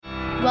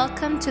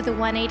Welcome to the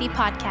 180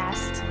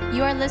 Podcast.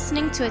 You are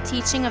listening to a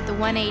teaching of the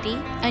 180,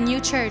 a new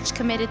church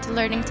committed to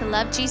learning to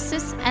love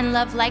Jesus and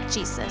love like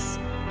Jesus.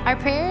 Our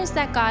prayer is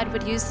that God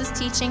would use this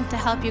teaching to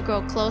help you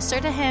grow closer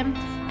to Him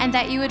and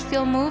that you would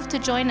feel moved to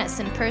join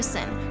us in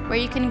person, where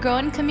you can grow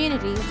in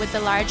community with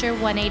the larger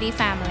 180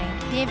 family.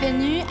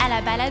 Bienvenue à la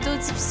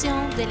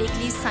balado-diffusion de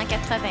l'Église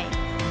 180.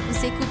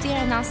 Vous écoutez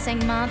un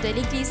enseignement de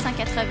l'Église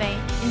 180,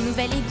 une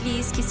nouvelle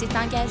Église qui s'est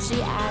engagée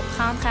à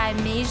apprendre à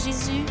aimer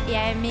Jésus et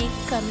à aimer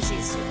comme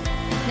Jésus.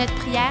 Notre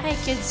prière est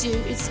que Dieu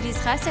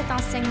utilisera cet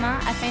enseignement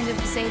afin de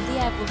vous aider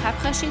à vous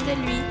rapprocher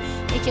de lui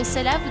et que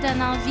cela vous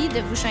donne envie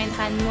de vous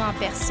joindre à nous en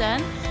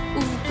personne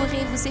où vous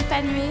pourrez vous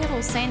épanouir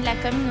au sein de la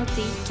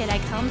communauté qu'est la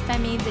grande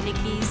famille de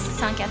l'Église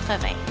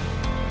 180.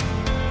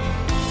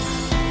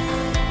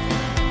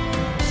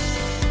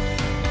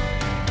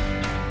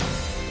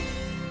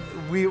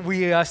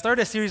 We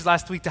started a series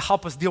last week to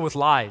help us deal with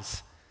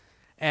lies,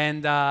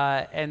 and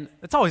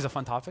it's always a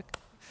fun topic.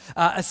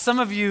 Some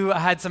of you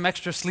had some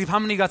extra sleep. How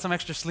many got some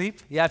extra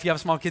sleep? Yeah, if you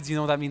have small kids, you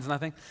know that means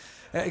nothing,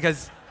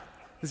 because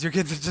your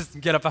kids just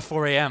get up at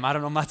 4 a.m. I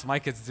don't know, that's what my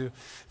kids do.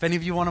 If any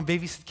of you want to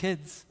babysit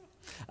kids,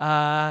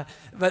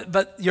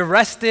 but you're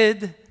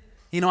rested.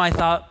 You know, I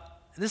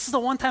thought this is the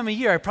one time a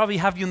year I probably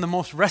have you in the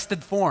most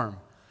rested form.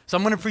 So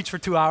I'm going to preach for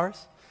 2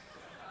 hours.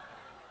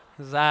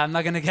 I'm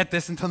not going to get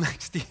this until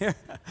next year.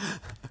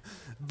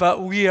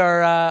 But we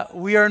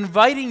are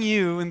inviting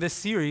you in this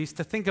series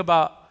to think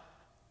about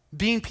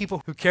being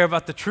people who care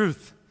about the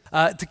truth,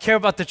 to care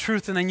about the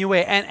truth in a new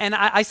way. And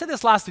I said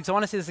this last week, so I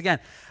want to say this again.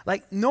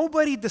 Like,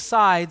 nobody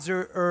decides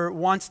or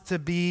wants to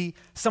be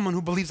someone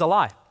who believes a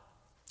lie.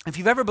 If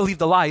you've ever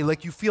believed a lie,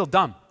 like, you feel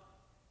dumb.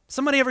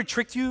 Somebody ever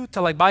tricked you to,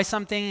 like, buy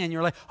something and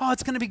you're like, oh,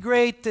 it's going to be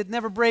great, it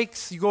never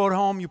breaks. You go at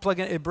home, you plug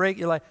in, it breaks,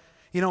 you're like,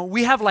 you know,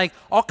 we have like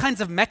all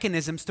kinds of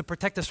mechanisms to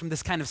protect us from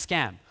this kind of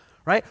scam,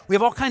 right? We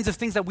have all kinds of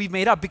things that we've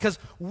made up because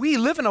we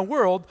live in a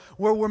world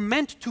where we're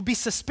meant to be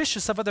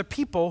suspicious of other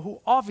people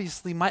who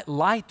obviously might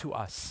lie to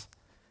us.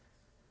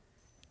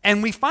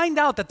 And we find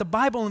out that the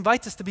Bible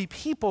invites us to be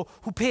people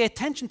who pay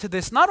attention to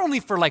this, not only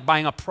for like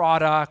buying a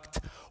product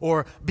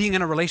or being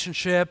in a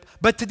relationship,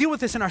 but to deal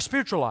with this in our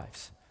spiritual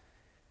lives.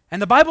 And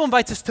the Bible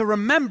invites us to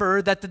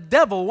remember that the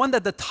devil, one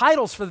of the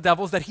titles for the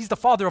devil is that he's the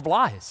father of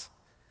lies.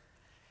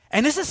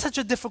 And this is such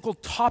a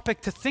difficult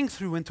topic to think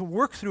through and to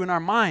work through in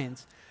our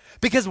minds.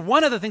 Because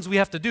one of the things we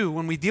have to do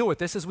when we deal with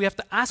this is we have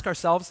to ask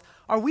ourselves,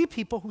 are we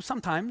people who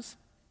sometimes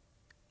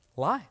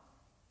lie?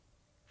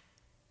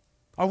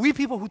 Are we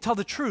people who tell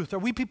the truth? Are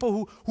we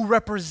people who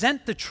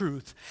represent the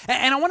truth?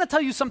 And I want to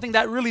tell you something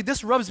that really,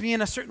 this rubs me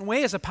in a certain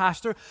way as a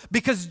pastor,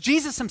 because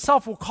Jesus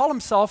himself will call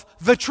himself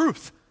the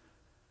truth.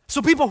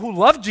 So people who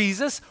love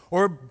Jesus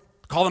or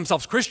call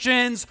themselves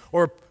Christians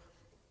or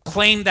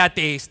claim that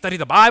they study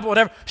the Bible,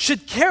 whatever,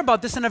 should care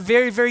about this in a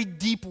very, very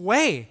deep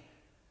way.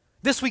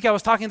 This week I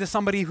was talking to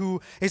somebody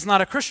who is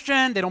not a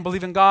Christian, they don't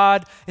believe in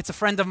God. It's a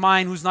friend of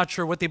mine who's not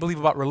sure what they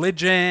believe about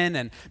religion,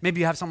 and maybe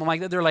you have someone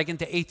like that, they're like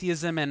into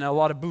atheism and a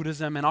lot of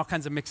Buddhism and all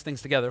kinds of mixed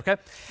things together, okay?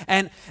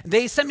 And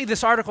they sent me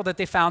this article that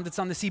they found, it's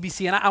on the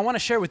CBC, and I want to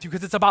share it with you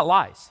because it's about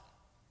lies.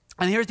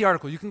 And here's the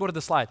article, you can go to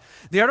the slide.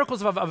 The article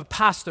is of a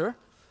pastor.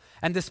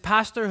 And this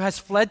pastor has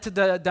fled to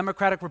the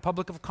Democratic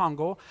Republic of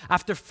Congo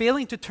after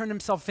failing to turn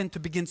himself in to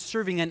begin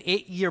serving an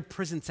 8-year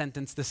prison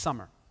sentence this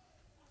summer.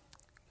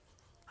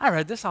 I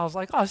read this, I was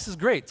like, oh, this is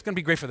great. It's going to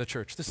be great for the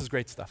church. This is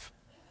great stuff.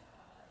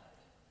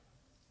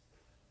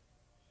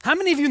 How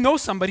many of you know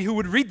somebody who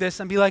would read this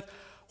and be like,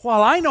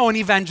 well, I know an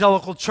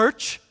evangelical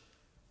church.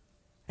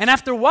 And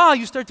after a while,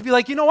 you start to be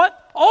like, you know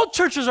what? All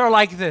churches are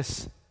like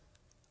this.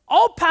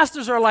 All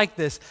pastors are like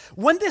this.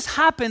 When this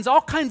happens,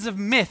 all kinds of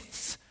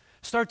myths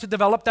start to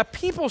develop, that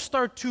people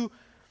start to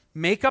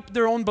make up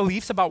their own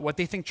beliefs about what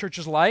they think church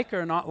is like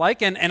or not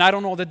like. And I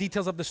don't know the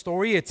details of the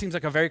story. It seems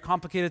like a very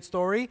complicated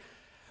story.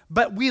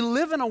 But we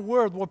live in a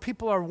world where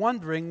people are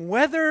wondering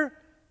whether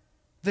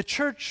the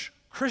church,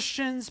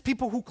 Christians,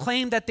 people who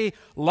claim that they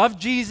love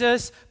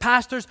Jesus,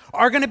 pastors,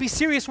 are going to be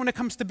serious when it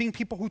comes to being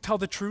people who tell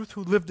the truth,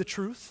 who live the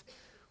truth,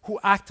 who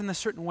act in a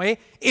certain way,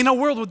 in a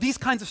world with these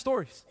kinds of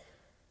stories.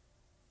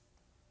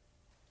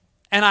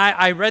 And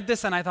I read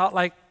this and I thought,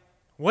 like,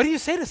 what do you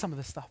say to some of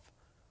this stuff?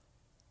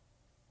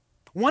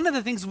 One of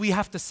the things we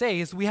have to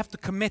say is we have to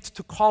commit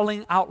to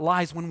calling out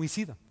lies when we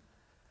see them.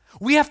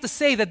 We have to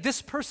say that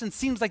this person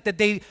seems like that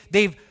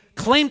they've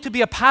claimed to be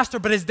a pastor,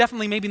 but is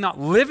definitely maybe not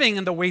living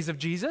in the ways of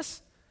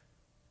Jesus.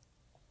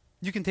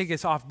 You can take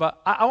this off,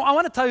 but I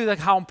want to tell you like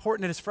how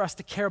important it is for us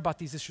to care about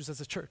these issues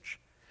as a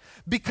church.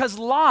 Because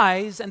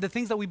lies and the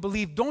things that we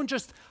believe don't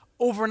just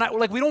overnight,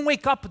 like we don't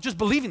wake up just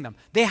believing them.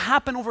 They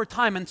happen over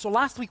time. And so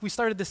last week we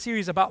started the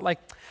series about like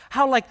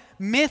how like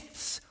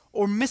myths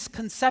or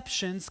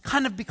misconceptions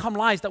kind of become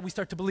lies that we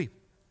start to believe.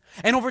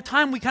 And over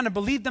time we kind of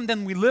believe them,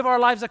 then we live our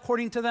lives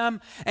according to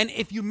them. And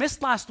if you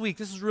missed last week,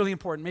 this is really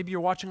important. Maybe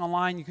you're watching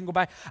online, you can go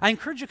back. I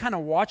encourage you to kind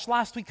of watch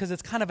last week because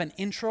it's kind of an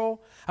intro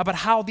about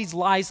how these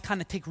lies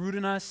kind of take root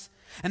in us.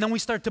 And then we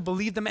start to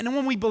believe them. And then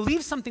when we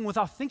believe something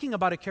without thinking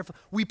about it carefully,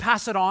 we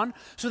pass it on.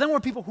 So then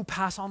we're people who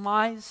pass on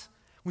lies.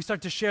 We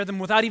start to share them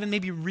without even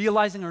maybe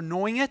realizing or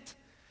knowing it.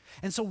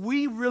 And so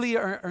we really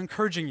are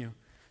encouraging you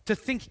to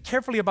think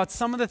carefully about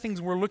some of the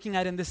things we're looking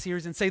at in this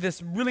series and say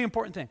this really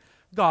important thing.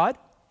 God,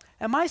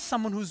 am I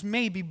someone who's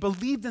maybe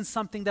believed in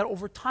something that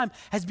over time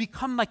has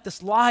become like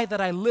this lie that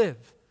I live?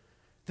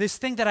 This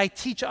thing that I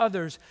teach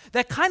others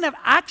that kind of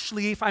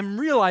actually, if I'm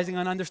realizing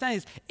and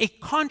understanding, it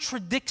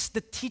contradicts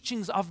the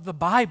teachings of the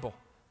Bible.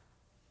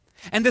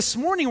 And this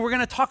morning we're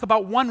going to talk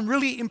about one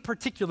really in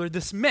particular,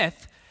 this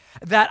myth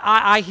that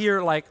I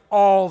hear like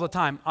all the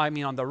time. I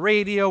mean, on the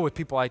radio, with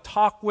people I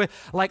talk with,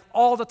 like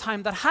all the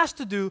time, that has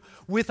to do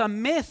with a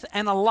myth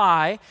and a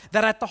lie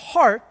that at the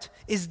heart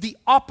is the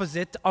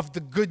opposite of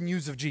the good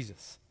news of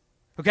Jesus.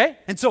 Okay?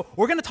 And so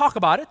we're going to talk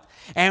about it,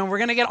 and we're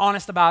going to get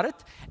honest about it,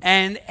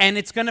 and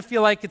it's going to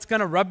feel like it's going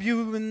to rub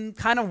you in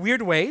kind of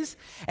weird ways.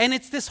 And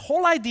it's this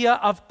whole idea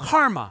of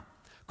karma.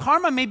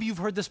 Karma, maybe you've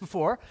heard this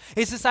before,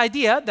 is this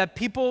idea that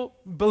people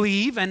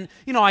believe, and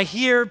I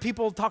hear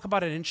people talk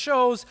about it in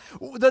shows.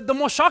 The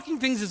most shocking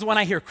things is when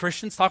I hear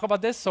Christians talk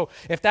about this. So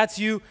if that's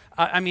you,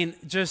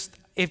 just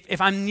if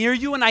I'm near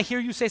you and I hear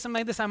you say something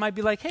like this, I might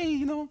be like,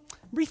 hey,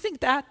 rethink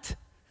that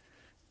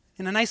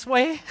in a nice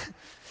way.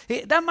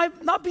 That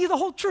might not be the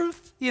whole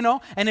truth,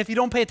 And if you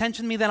don't pay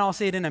attention to me, then I'll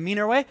say it in a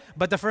meaner way.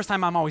 But the first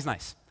time, I'm always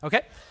nice,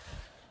 okay?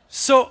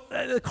 So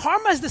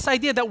karma is this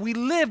idea that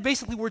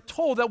we're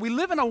told that we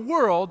live in a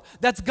world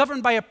that's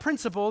governed by a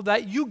principle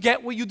that you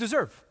get what you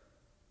deserve.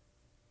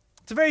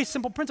 It's a very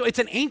simple principle. It's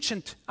an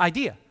ancient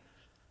idea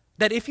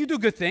that if you do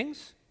good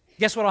things,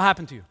 guess what will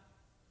happen to you?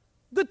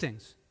 Good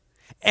things.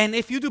 And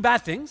if you do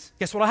bad things,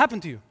 guess what will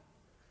happen to you?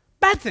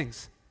 Bad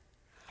things.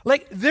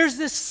 Like there's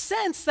this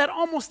sense that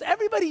almost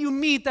everybody you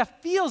meet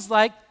that feels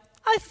like,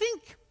 I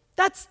think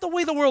that's the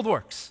way the world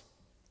works.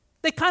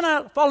 They kind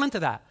of fall into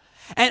that.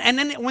 And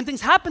then when things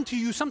happen to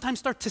you, you sometimes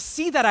start to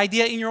see that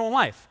idea in your own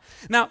life.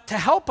 Now, to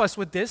help us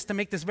with this, to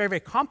make this very,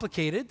 very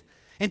complicated,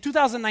 in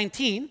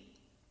 2019,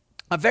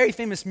 a very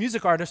famous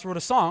music artist wrote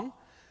a song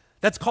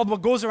that's called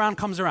What Goes Around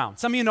Comes Around.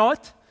 Some of you know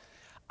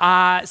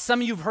it. Some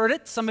of you have heard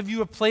it. Some of you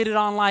have played it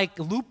on like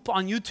loop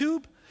on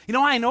YouTube. You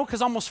know how I know?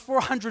 Because almost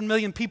 400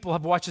 million people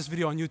have watched this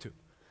video on YouTube.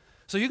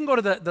 So you can go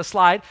to the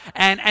slide,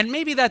 and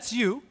maybe that's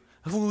you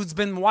who's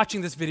been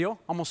watching this video.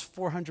 Almost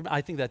 400,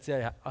 I think that's,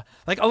 yeah.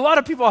 Like a lot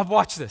of people have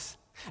watched this.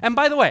 And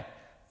by the way,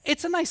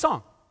 it's a nice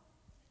song.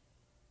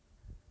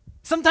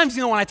 Sometimes,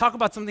 when I talk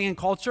about something in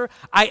culture,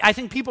 I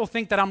think people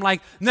think that I'm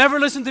like, never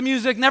listen to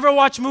music, never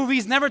watch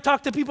movies, never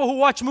talk to people who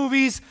watch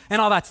movies,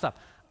 and all that stuff.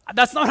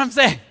 That's not what I'm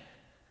saying.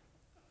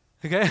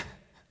 Okay?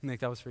 Nick,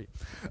 that was for you.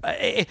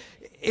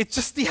 It's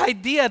just the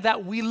idea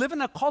that we live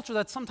in a culture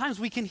that sometimes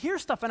we can hear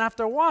stuff, and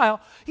after a while,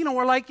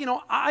 we're like,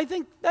 I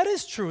think that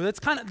is true.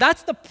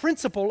 That's the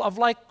principle of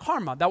like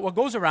karma, that what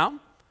goes around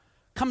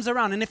comes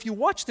around. And if you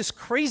watch this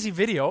crazy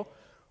video,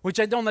 which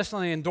I don't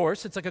necessarily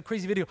endorse, it's like a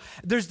crazy video.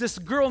 There's this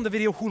girl in the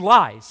video who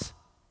lies.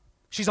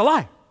 She's a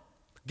liar.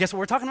 Guess what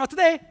we're talking about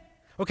today?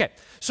 Okay,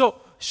 so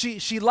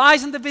she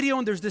lies in the video,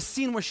 and there's this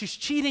scene where she's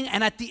cheating,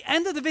 and at the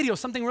end of the video,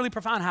 something really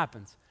profound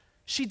happens.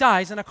 She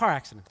dies in a car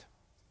accident.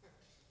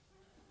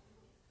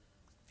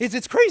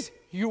 It's crazy.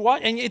 You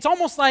watch, and it's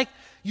almost like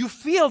you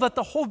feel that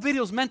the whole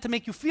video is meant to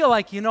make you feel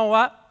like, you know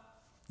what?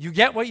 You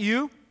get what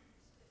you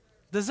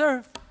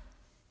deserve.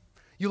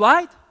 You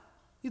lied,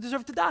 you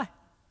deserve to die.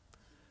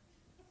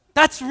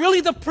 That's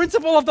really the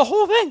principle of the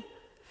whole thing.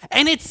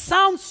 And it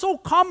sounds so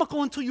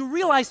comical until you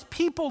realize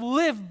people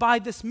live by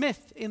this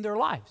myth in their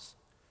lives.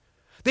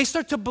 They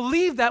start to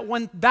believe that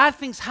when bad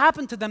things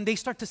happen to them, they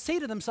start to say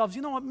to themselves,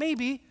 you know what,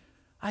 maybe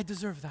I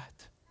deserve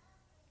that.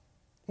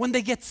 When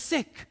they get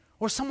sick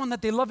or someone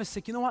that they love is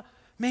sick, you know what,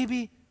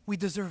 maybe we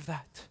deserve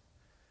that.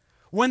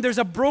 When there's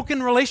a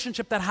broken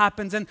relationship that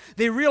happens and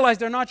they realize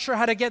they're not sure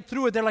how to get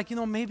through it, they're like,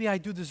 maybe I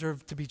do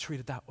deserve to be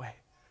treated that way.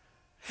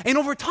 And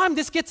over time,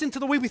 this gets into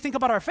the way we think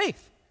about our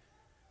faith.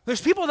 There's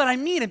people that I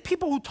meet and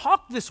people who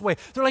talk this way.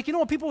 They're like,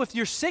 people, if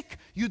you're sick,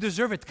 you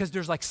deserve it because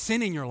there's like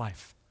sin in your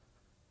life.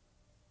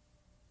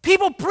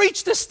 People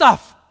preach this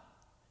stuff.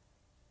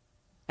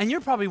 And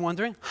you're probably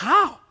wondering,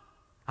 how?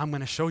 I'm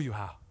going to show you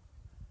how.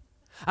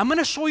 I'm going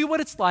to show you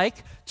what it's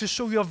like to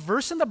show you a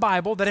verse in the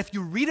Bible that if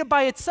you read it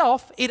by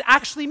itself, it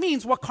actually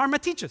means what karma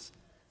teaches.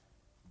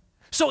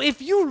 So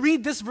if you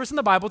read this verse in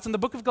the Bible, it's in the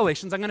book of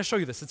Galatians. I'm going to show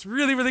you this. It's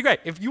really, really great.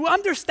 If you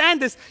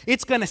understand this,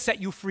 it's going to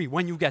set you free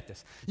when you get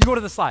this. You go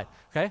to the slide,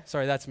 okay?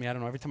 Sorry, that's me. I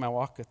don't know. Every time I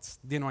walk, it's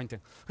the anointing.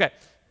 Okay.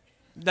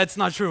 That's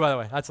not true, by the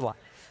way. That's a lie.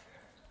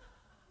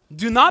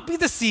 Do not be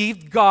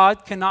deceived.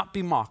 God cannot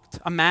be mocked.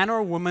 A man or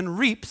a woman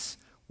reaps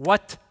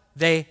what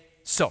they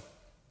sow.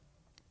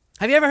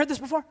 Have you ever heard this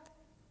before?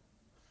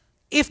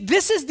 If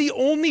this is the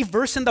only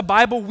verse in the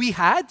Bible we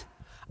had,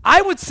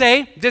 I would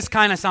say this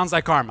kind of sounds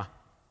like karma.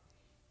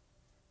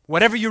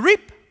 Whatever you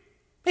reap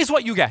is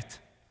what you get.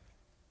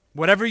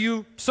 Whatever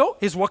you sow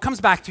is what comes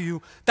back to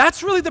you.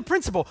 That's really the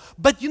principle.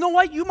 But you know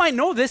what? You might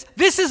know this.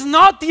 This is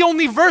not the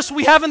only verse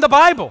we have in the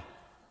Bible.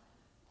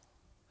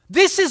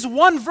 This is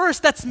one verse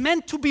that's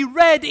meant to be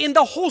read in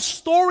the whole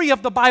story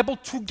of the Bible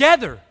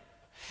together.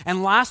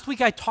 And last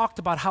week I talked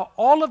about how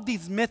all of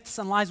these myths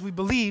and lies we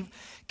believe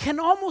can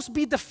almost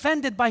be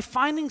defended by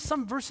finding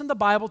some verse in the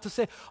Bible to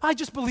say, I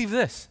just believe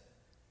this.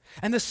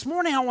 And this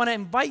morning I want to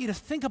invite you to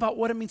think about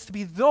what it means to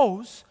be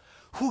those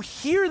who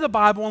hear the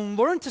Bible and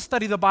learn to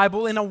study the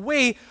Bible in a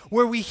way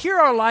where we hear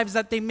our lives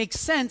that they make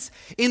sense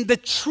in the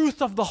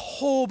truth of the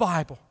whole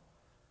Bible.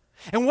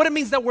 And what it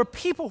means that we're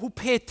people who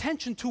pay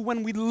attention to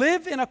when we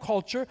live in a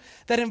culture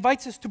that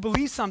invites us to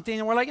believe something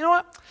and we're like, you know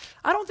what?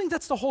 I don't think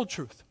that's the whole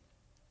truth.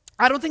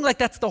 I don't think like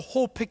that's the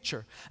whole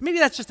picture. Maybe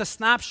that's just a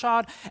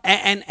snapshot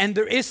and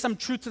there is some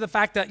truth to the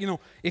fact that,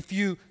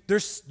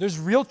 there's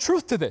real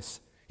truth to this.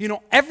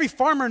 Every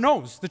farmer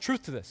knows the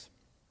truth to this.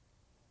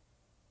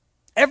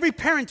 Every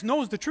parent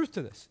knows the truth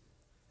to this.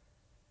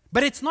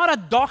 But it's not a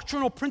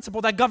doctrinal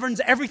principle that governs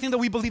everything that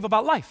we believe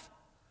about life.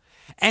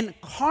 And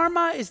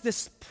karma is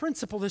this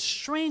principle, this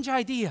strange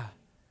idea.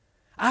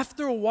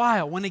 After a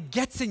while, when it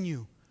gets in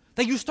you,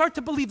 that you start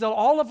to believe that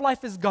all of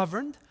life is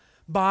governed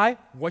by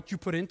what you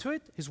put into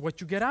it is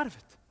what you get out of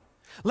it.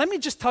 Let me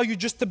just tell you,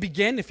 just to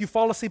begin, if you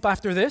fall asleep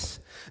after this,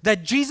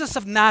 that Jesus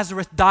of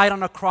Nazareth died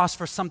on a cross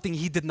for something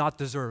he did not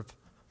deserve.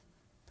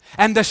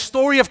 And the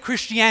story of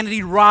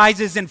Christianity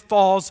rises and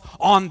falls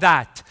on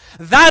that.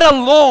 That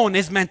alone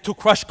is meant to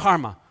crush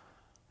karma.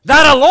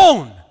 That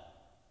alone.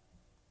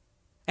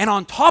 And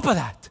on top of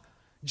that,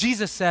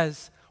 Jesus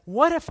says,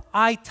 what if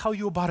I tell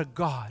you about a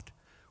God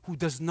who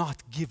does not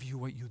give you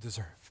what you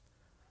deserve?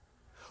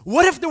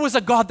 What if there was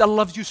a God that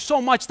loves you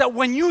so much that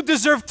when you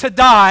deserve to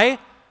die,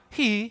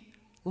 he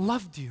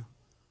loved you?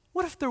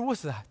 What if there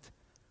was that?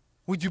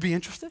 Would you be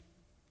interested?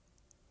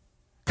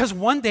 Because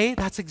one day,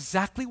 that's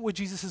exactly what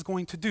Jesus is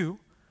going to do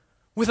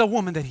with a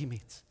woman that he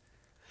meets.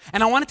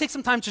 And I want to take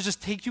some time to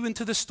just take you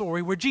into the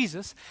story where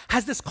Jesus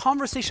has this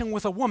conversation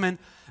with a woman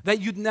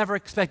that you'd never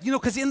expect.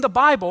 Because in the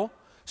Bible,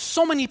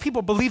 so many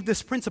people believe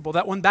this principle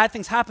that when bad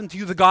things happen to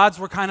you, the gods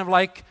were kind of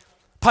like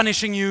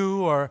punishing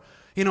you or,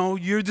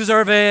 you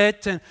deserve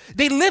it. And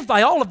they live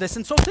by all of this.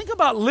 And so think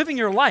about living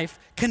your life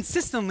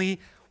consistently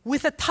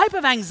with a type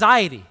of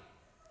anxiety.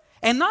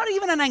 And not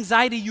even an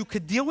anxiety you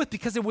could deal with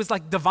because it was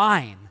like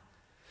divine.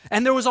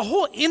 And there was a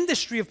whole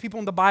industry of people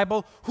in the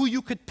Bible who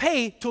you could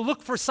pay to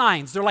look for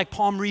signs. They're like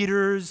palm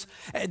readers.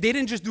 They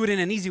didn't just do it in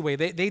an easy way.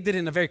 They did it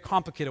in a very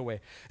complicated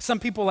way. Some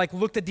people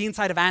looked at the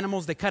inside of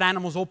animals. They cut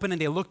animals open and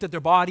they looked at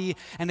their body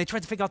and they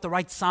tried to figure out the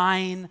right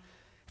sign.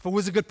 If it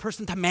was a good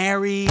person to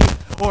marry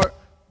or...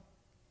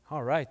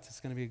 All right, it's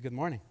going to be a good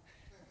morning.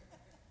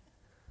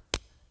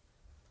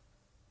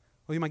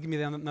 Well, you might give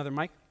me another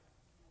mic?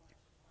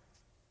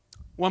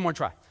 One more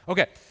try.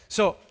 Okay,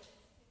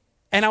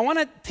 and I want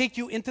to take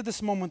you into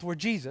this moment where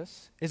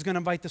Jesus is going to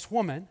invite this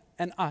woman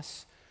and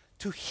us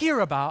to hear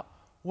about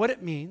what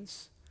it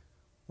means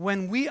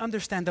when we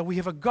understand that we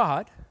have a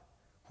God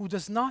who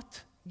does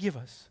not give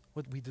us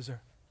what we deserve.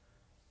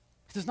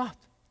 He does not.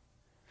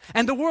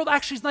 And the world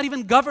actually is not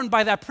even governed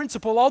by that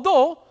principle,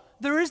 although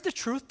there is the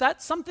truth that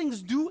some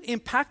things do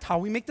impact how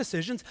we make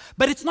decisions,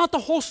 but it's not the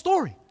whole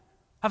story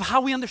of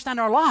how we understand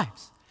our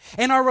lives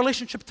and our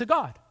relationship to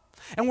God.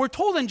 And we're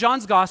told in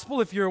John's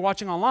Gospel, if you're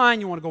watching online,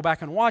 you want to go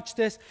back and watch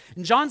this,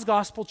 in John's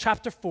Gospel,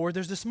 chapter 4,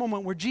 there's this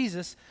moment where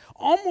Jesus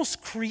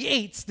almost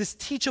creates this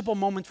teachable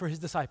moment for his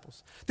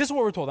disciples. This is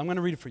what we're told. I'm going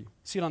to read it for you.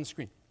 See it on the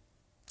screen.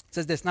 It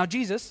says this, Now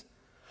Jesus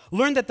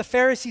learned that the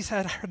Pharisees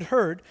had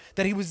heard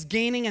that he was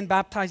gaining and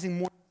baptizing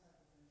more.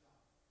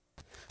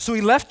 So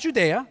he left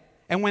Judea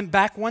and went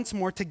back once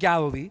more to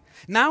Galilee.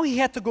 Now he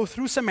had to go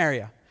through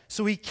Samaria.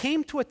 So he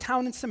came to a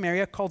town in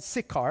Samaria called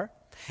Sychar,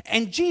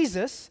 and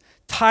Jesus,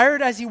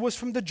 tired as he was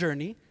from the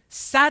journey,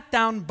 sat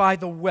down by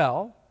the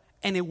well,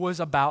 and it was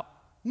about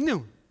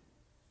noon.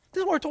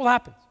 This is what we're told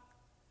happens.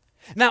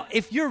 Now,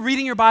 if you're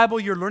reading your Bible,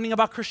 you're learning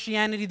about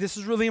Christianity, this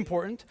is really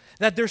important,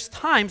 that there's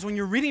times when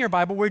you're reading your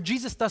Bible where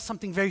Jesus does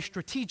something very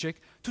strategic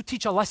to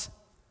teach a lesson.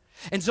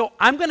 And so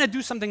I'm going to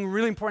do something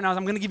really important now.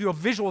 I'm going to give you a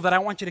visual that I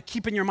want you to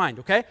keep in your mind,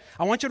 okay?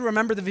 I want you to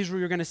remember the visual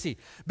you're going to see.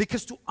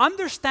 Because to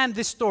understand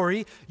this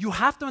story, you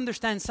have to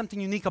understand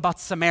something unique about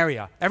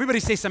Samaria.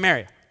 Everybody say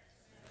Samaria.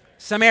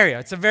 Samaria.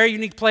 It's a very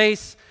unique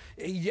place.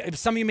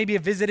 Some of you maybe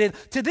have visited.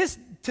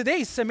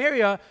 Today,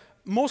 Samaria,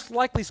 most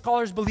likely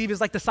scholars believe,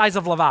 is like the size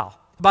of Laval.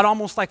 About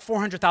almost like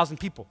 400,000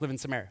 people live in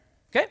Samaria.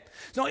 Okay?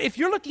 So if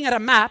you're looking at a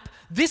map,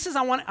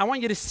 I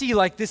want you to see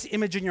like this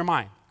image in your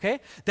mind. Okay?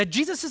 That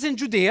Jesus is in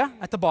Judea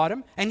at the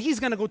bottom, and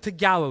he's going to go to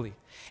Galilee.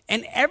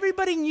 And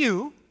everybody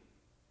knew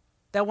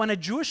that when a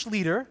Jewish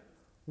leader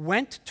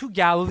went to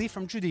Galilee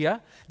from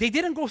Judea, they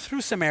didn't go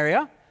through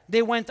Samaria,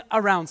 they went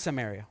around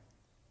Samaria.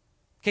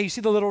 Okay, you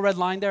see the little red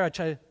line there?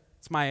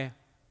 It's my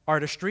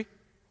artistry.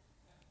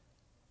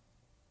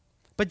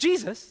 But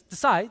Jesus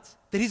decides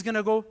that he's going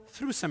to go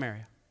through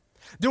Samaria.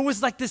 There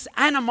was like this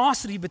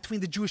animosity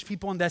between the Jewish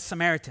people and the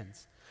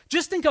Samaritans.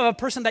 Just think of a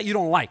person that you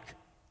don't like.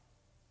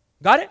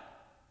 Got it?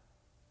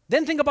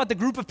 Then think about the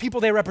group of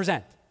people they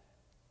represent.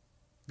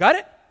 Got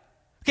it?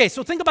 Okay,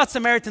 so think about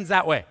Samaritans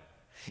that way.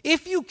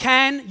 If you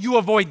can, you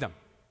avoid them.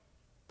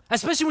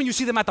 Especially when you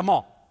see them at the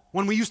mall,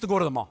 when we used to go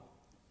to the mall.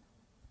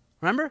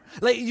 Remember?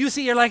 Like you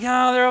see, you're like,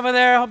 oh, they're over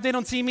there. I hope they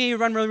don't see me. You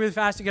run really, really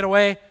fast to get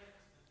away.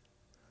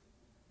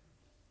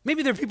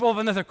 Maybe they're people of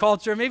another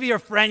culture. Maybe your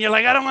friend, you're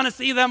like, I don't want to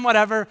see them,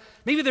 whatever.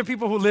 Maybe they're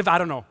people who live, I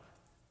don't know,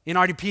 in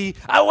RDP,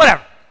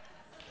 whatever.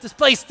 This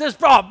place, there's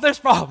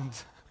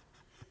problems.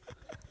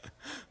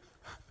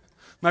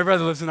 My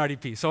brother lives in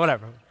RDP, so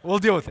whatever. We'll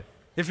deal with it.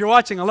 If you're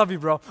watching, I love you,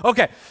 bro.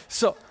 Okay,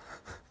 so,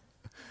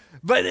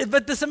 but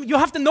you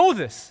have to know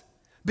this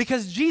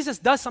because Jesus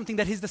does something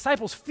that his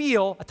disciples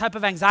feel a type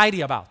of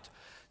anxiety about.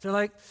 They're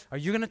like, are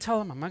you going to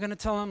tell him? Am I going to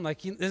tell him?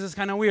 Like, this is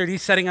kind of weird.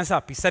 He's setting us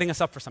up. He's setting us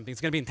up for something.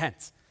 It's going to be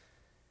intense.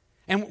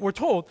 And what we're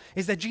told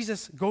is that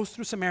Jesus goes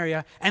through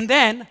Samaria, and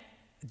then,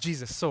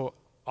 Jesus, so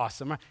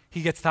awesome, right?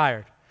 He gets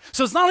tired.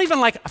 So it's not even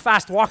like a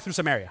fast walk through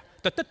Samaria.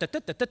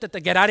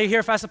 Get out of here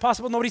as fast as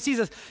possible. Nobody sees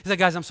us. He's like,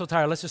 guys, I'm so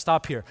tired. Let's just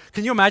stop here.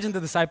 Can you imagine the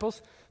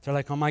disciples? They're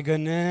like, oh my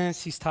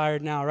goodness, he's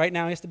tired now. Right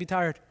now, he has to be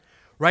tired.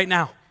 Right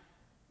now.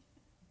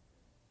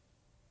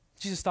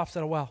 Jesus stops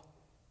at a well.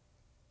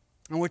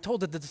 And we're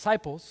told that the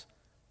disciples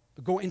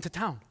go into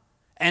town.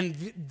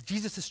 And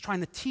Jesus is trying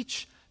to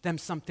teach them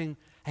something,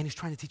 and he's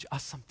trying to teach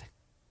us something.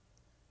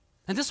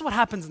 And this is what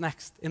happens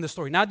next in the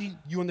story. Now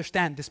you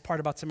understand this part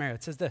about Samaria.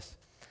 It says this.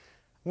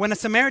 When a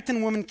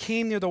Samaritan woman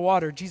came near the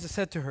water, Jesus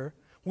said to her,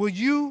 will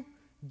you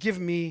give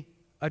me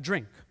a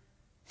drink?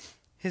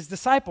 His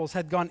disciples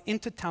had gone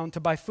into town to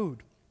buy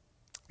food.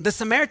 The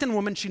Samaritan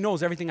woman, she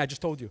knows everything I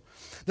just told you.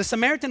 The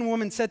Samaritan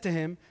woman said to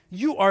him,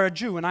 you are a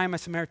Jew and I am a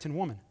Samaritan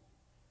woman.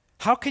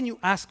 How can you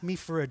ask me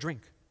for a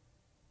drink?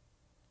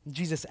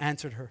 Jesus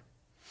answered her,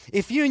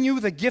 if you knew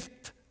the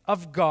gift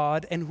of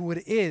God and who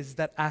it is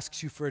that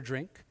asks you for a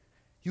drink,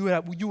 you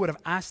would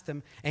have asked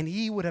him and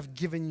he would have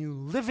given you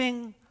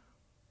living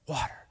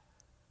water.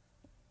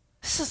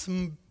 This is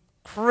a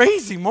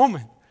crazy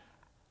moment.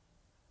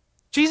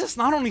 Jesus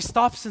not only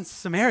stops in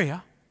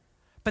Samaria,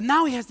 but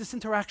now he has this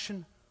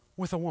interaction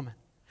with a woman.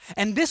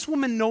 And this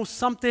woman knows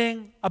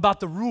something about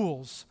the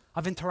rules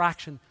of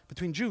interaction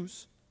between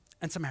Jews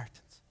and Samaritans.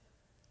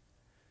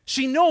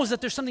 She knows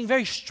that there's something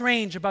very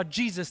strange about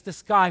Jesus,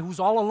 this guy who's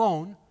all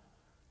alone,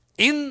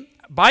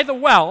 by the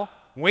well,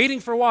 waiting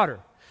for water.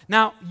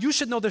 Now, you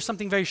should know there's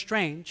something very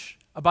strange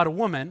about a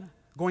woman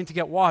going to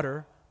get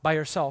water by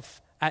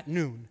herself at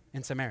noon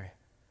in Samaria.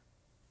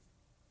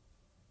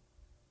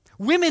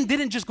 Women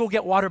didn't just go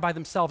get water by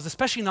themselves,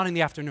 especially not in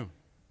the afternoon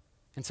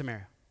in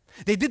Samaria.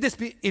 They did this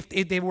if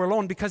they were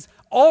alone because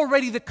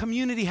already the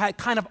community had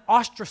kind of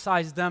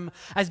ostracized them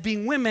as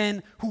being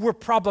women who were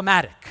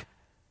problematic.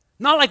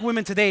 Not like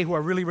women today who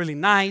are really, really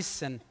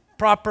nice and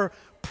proper,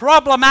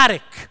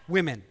 problematic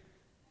women.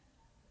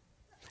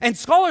 And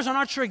scholars are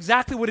not sure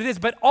exactly what it is,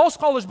 but all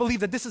scholars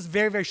believe that this is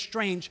very, very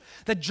strange,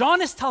 that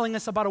John is telling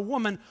us about a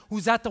woman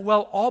who's at the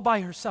well all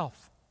by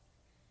herself.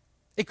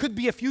 It could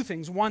be a few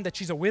things. One, that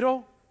she's a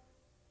widow.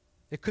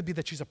 It could be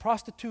that she's a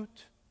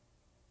prostitute.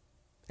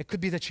 It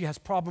could be that she has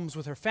problems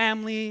with her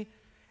family,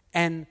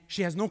 and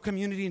she has no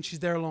community, and she's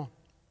there alone.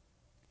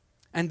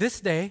 And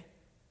this day,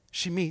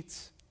 she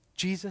meets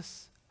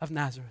Jesus of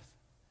Nazareth,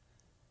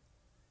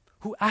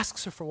 who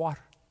asks her for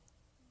water.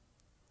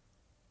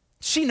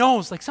 She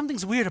knows, like,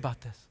 something's weird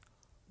about this.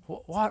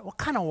 What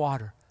kind of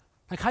water?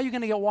 Like, how are you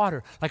going to get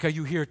water? Like, are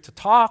you here to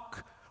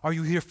talk? Are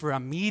you here for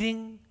a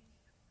meeting?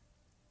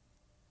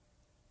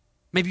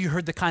 Maybe you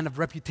heard the kind of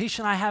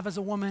reputation I have as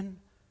a woman.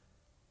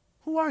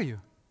 Who are you?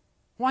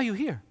 Why are you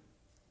here?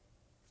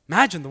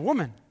 Imagine the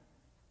woman.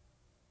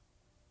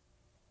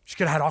 She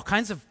could have had all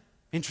kinds of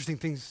interesting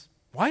things.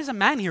 Why is a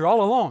man here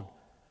all alone?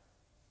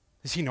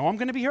 Does he know I'm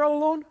going to be here all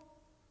alone?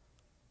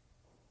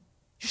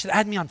 You should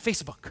add me on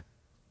Facebook.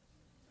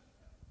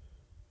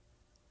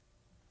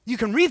 You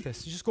can read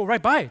this. You just go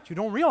right by it. You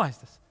don't realize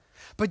this.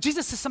 But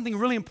Jesus says something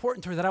really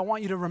important to her that I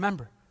want you to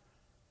remember.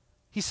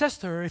 He says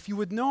to her, if you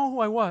would know who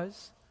I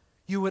was,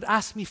 you would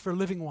ask me for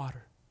living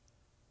water.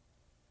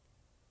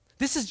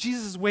 This is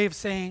Jesus' way of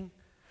saying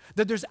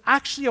that there's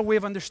actually a way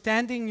of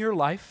understanding your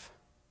life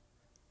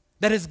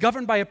that is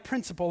governed by a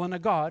principle and a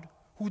God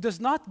who does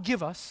not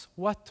give us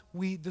what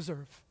we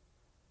deserve.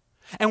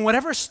 And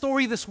whatever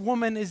story this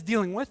woman is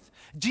dealing with,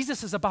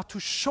 Jesus is about to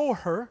show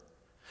her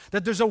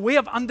that there's a way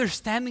of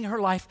understanding her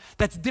life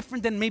that's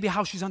different than maybe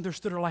how she's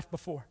understood her life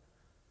before.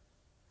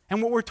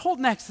 And what we're told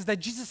next is that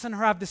Jesus and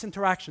her have this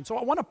interaction. So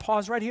I want to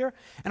pause right here,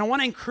 and I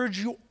want to encourage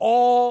you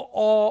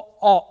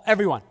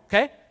everyone,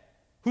 okay?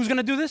 Who's going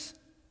to do this?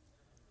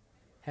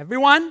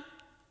 Everyone,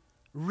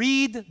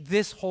 read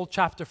this whole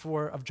chapter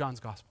 4 of John's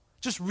Gospel.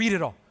 Just read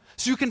it all.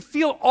 So you can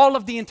feel all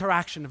of the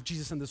interaction of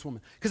Jesus and this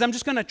woman. Because I'm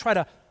just going to try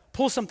to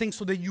pull some things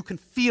so that you can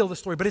feel the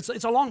story. But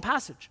it's a long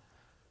passage.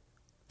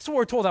 That's what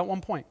we're told at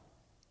one point.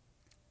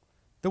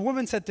 The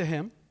woman said to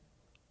him,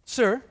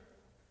 Sir,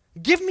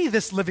 give me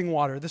this living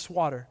water, this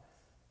water,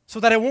 so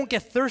that I won't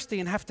get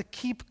thirsty and have to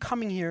keep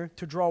coming here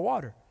to draw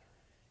water.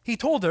 He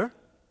told her,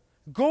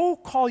 Go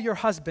call your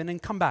husband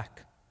and come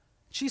back.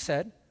 She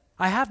said,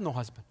 I have no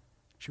husband.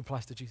 She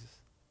replies to Jesus.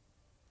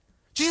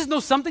 Jesus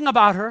knows something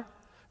about her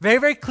very,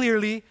 very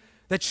clearly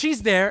that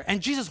she's there,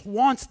 and Jesus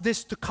wants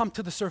this to come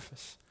to the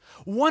surface.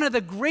 One of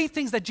the great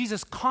things that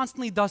Jesus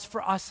constantly does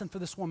for us and for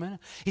this woman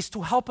is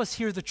to help us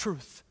hear the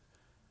truth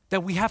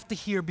that we have to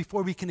hear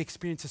before we can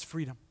experience his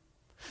freedom.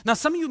 Now,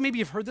 some of you maybe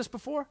have heard this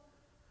before,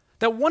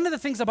 that one of the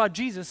things about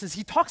Jesus is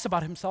he talks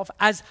about himself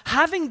as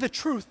having the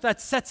truth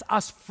that sets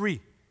us free.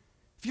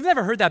 If you've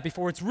never heard that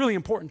before, it's really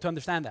important to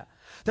understand that.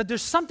 That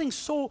there's something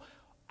so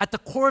at the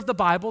core of the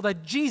Bible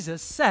that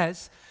Jesus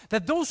says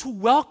that those who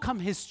welcome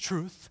his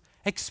truth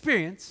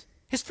experience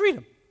his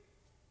freedom.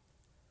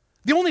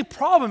 The only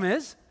problem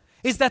is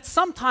that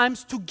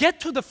sometimes to get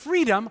to the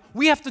freedom,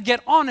 we have to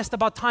get honest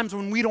about times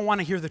when we don't want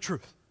to hear the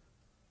truth.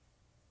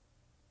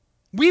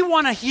 We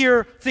want to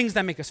hear things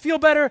that make us feel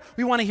better.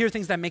 We want to hear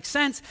things that make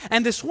sense.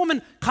 And this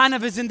woman kind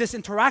of is in this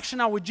interaction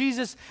now with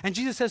Jesus, and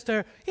Jesus says to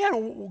her, yeah,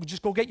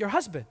 just go get your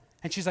husband.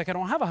 And she's like, I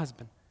don't have a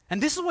husband.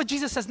 And this is what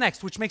Jesus says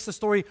next, which makes the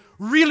story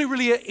really,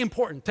 really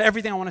important to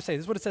everything I want to say.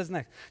 This is what it says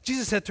next.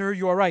 Jesus said to her,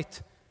 you are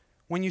right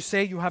when you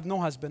say you have no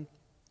husband.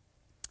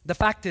 The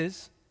fact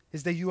is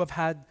that you've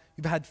had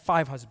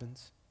 5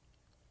 husbands.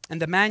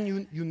 And the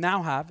man you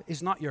now have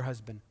is not your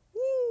husband.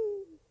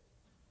 Woo.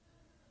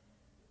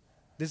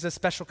 This is a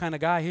special kind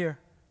of guy here.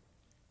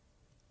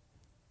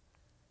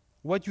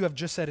 What you have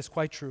just said is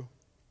quite true.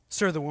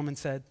 Sir, the woman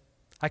said,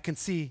 I can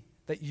see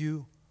that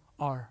you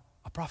are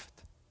a prophet.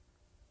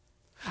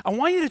 I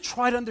want you to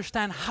try to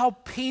understand how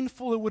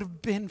painful it would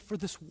have been for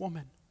this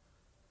woman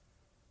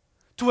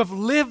to have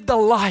lived the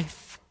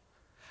life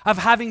of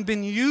having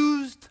been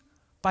used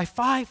by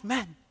 5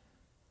 men.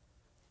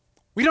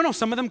 We don't know,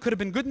 some of them could have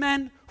been good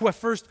men who at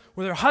first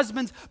were their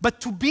husbands, but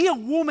to be a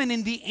woman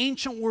in the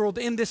ancient world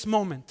in this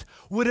moment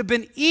would have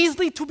been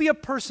easily to be a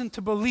person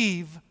to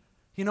believe,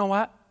 you know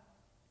what?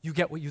 You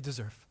get what you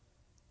deserve.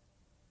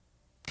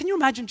 Can you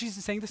imagine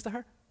Jesus saying this to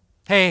her?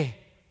 Hey,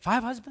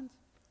 5 husbands?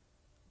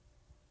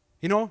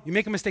 You know, you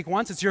make a mistake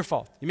once, it's your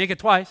fault. You make it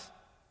twice,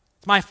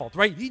 it's my fault,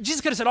 right?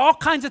 Jesus could have said all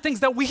kinds of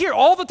things that we hear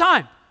all the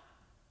time.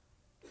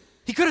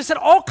 He could have said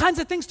all kinds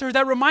of things to her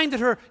that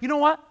reminded her, you know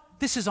what?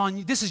 This is on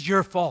you. This is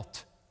your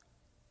fault.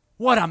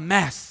 What a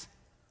mess.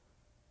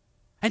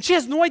 And she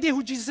has no idea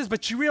who Jesus is,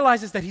 but she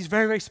realizes that he's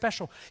very, very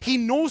special. He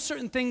knows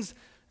certain things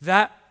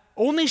that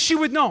only she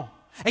would know.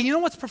 And you know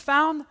what's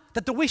profound?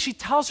 That the way she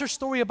tells her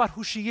story about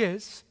who she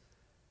is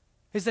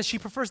that she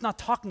prefers not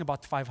talking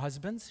about 5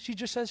 husbands. She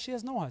just says she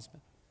has no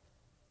husband.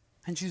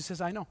 And Jesus says,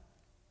 I know.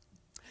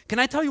 Can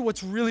I tell you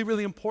what's really,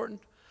 really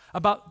important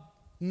about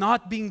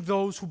not being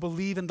those who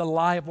believe in the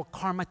lie of what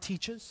karma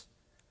teaches,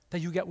 that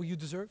you get what you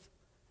deserve?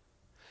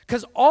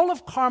 Because all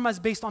of karma is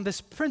based on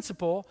this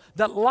principle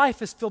that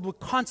life is filled with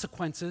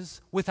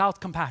consequences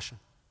without compassion.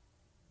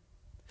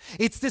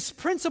 It's this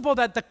principle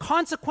that the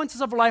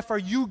consequences of life are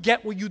you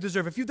get what you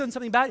deserve. If you've done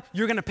something bad,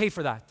 you're going to pay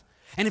for that.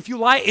 And if you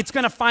lie, it's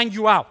going to find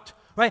you out,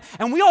 right?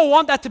 And we all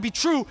want that to be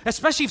true,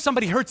 especially if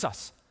somebody hurts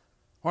us.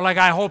 Or like,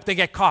 I hope they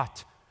get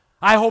caught.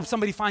 I hope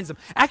somebody finds them.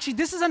 Actually,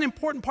 this is an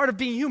important part of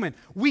being human.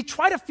 We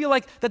try to feel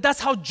like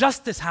that's how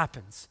justice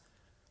happens,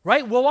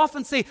 right? We'll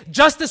often say,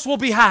 justice will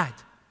be had.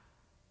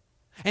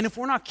 And if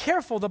we're not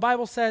careful, the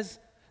Bible says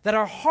that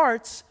our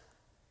hearts,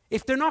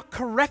 if they're not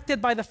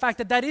corrected by the fact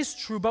that that is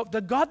true, but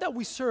the God that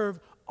we serve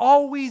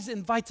always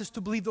invites us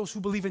to believe those who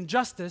believe in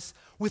justice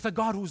with a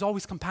God who's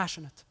always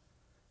compassionate.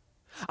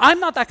 I'm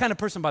not that kind of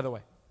person, by the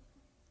way.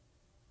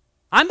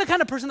 I'm the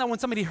kind of person that when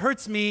somebody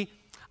hurts me,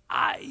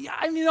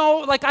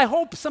 I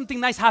hope something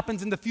nice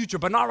happens in the future,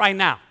 but not right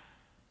now.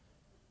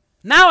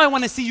 Now I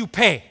want to see you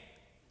pay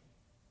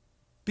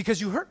because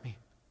you hurt me.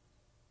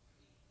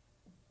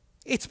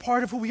 It's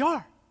part of who we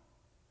are.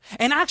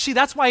 And actually,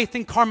 that's why I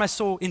think karma is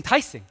so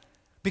enticing,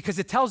 because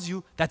it tells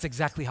you that's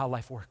exactly how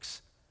life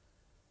works.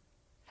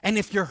 And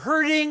if you're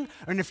hurting,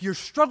 and if you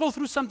struggle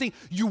through something,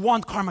 you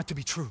want karma to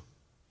be true.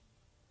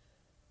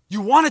 You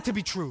want it to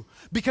be true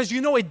because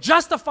you know it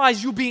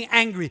justifies you being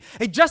angry.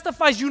 It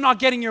justifies you not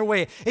getting your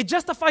way. It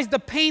justifies the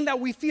pain that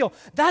we feel.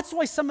 That's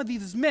why some of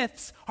these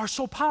myths are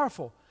so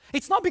powerful.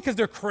 It's not because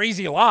they're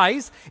crazy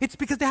lies. It's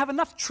because they have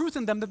enough truth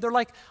in them that they're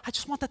like, I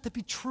just want that to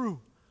be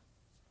true.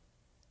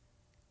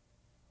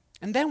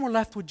 And then we're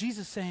left with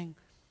Jesus saying,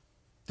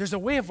 there's a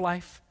way of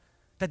life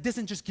that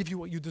doesn't just give you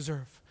what you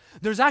deserve.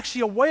 There's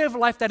actually a way of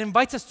life that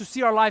invites us to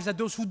see our lives as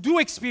those who do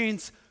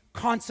experience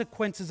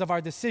consequences of our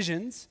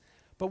decisions,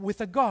 but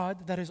with a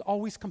God that is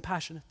always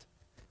compassionate.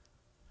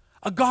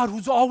 A God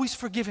who's always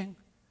forgiving.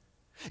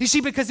 You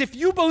see, because if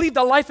you believe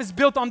that life is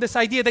built on this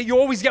idea that you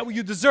always get what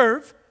you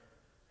deserve,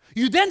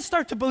 you then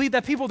start to believe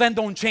that people then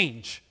don't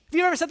change. Have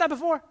you ever said that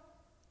before?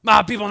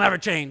 People never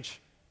change.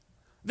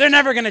 They're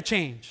never going to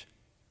change.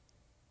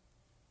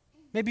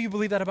 Maybe you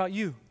believe that about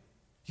you.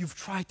 You've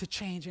tried to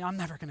change, and I'm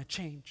never going to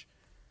change.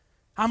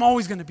 I'm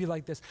always going to be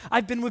like this.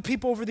 I've been with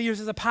people over the years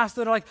as a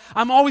pastor that are like,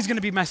 I'm always going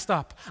to be messed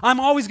up. I'm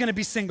always going to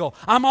be single.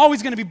 I'm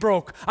always going to be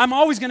broke. I'm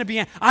always going to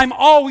be, I'm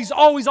always.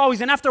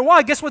 And after a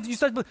while, guess what? You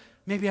start,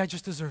 maybe I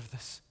just deserve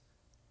this.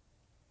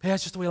 Maybe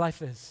that's just the way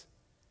life is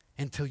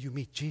until you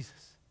meet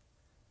Jesus.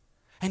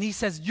 And he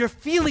says, you're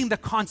feeling the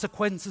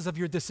consequences of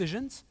your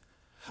decisions.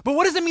 But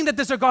what does it mean that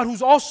there's a God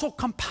who's also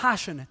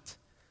compassionate?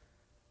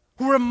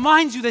 who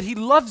reminds you that he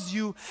loves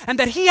you and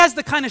that he has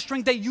the kind of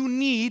strength that you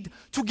need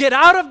to get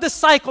out of the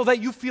cycle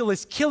that you feel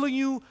is killing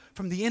you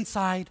from the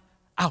inside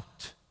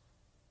out.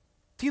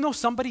 Do you know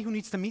somebody who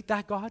needs to meet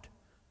that God?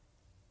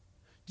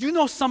 Do you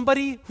know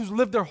somebody who's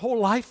lived their whole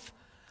life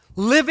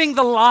living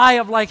the lie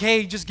of like,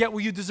 hey, just get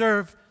what you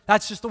deserve.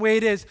 That's just the way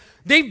it is.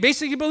 They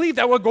basically believe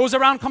that what goes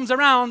around comes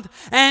around.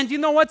 And you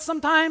know what?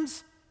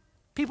 Sometimes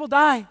people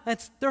die.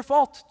 That's their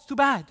fault. It's too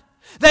bad.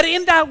 That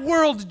in that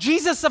world,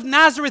 Jesus of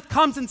Nazareth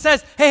comes and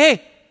says,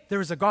 hey,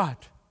 there is a God.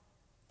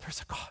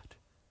 There's a God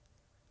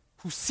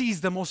who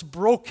sees the most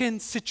broken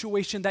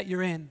situation that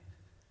you're in.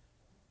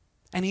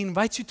 And he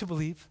invites you to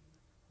believe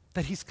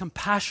that he's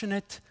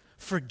compassionate,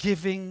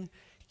 forgiving,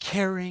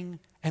 caring,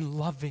 and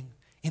loving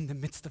in the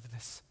midst of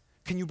this.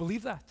 Can you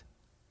believe that?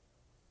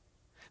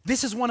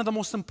 This is one of the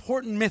most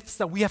important myths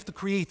that we have to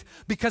create,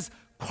 because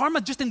karma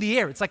just in the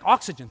air. It's like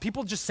oxygen.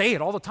 People just say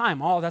it all the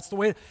time. Oh, that's the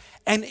way.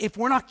 And if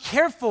we're not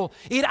careful,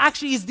 it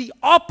actually is the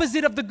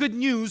opposite of the good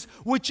news,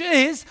 which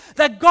is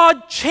that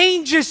God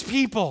changes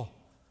people.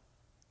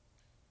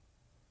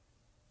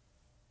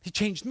 He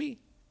changed me.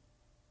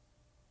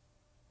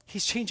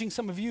 He's changing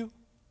some of you.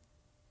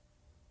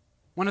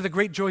 One of the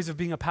great joys of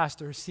being a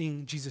pastor is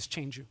seeing Jesus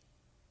change you.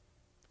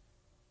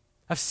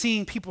 Of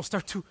seeing people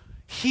start to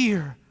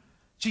hear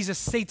Jesus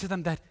say to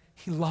them that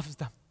he loves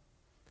them.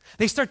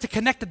 They start to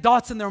connect the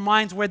dots in their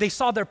minds where they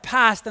saw their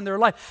past and their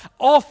life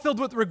all filled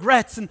with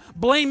regrets and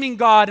blaming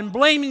God and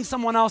blaming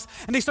someone else.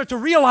 And they start to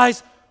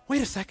realize,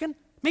 wait a second,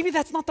 maybe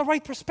that's not the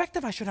right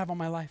perspective I should have on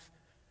my life.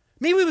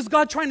 Maybe it was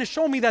God trying to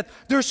show me that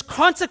there's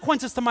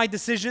consequences to my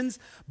decisions,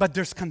 but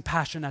there's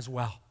compassion as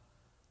well.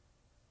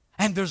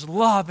 And there's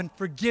love and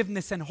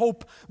forgiveness and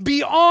hope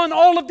beyond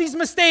all of these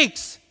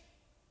mistakes.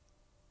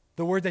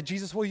 The word that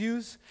Jesus will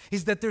use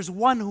is that there's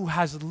one who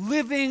has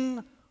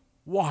living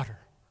water.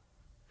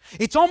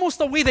 It's almost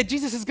the way that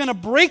Jesus is going to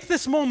break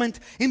this moment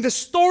in the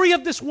story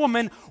of this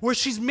woman where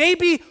she's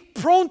maybe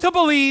prone to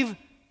believe,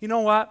 you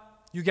know what?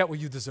 You get what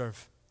you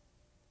deserve.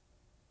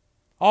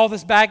 All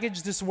this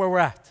baggage, this is where we're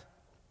at.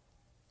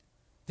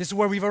 This is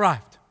where we've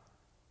arrived.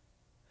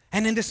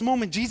 And in this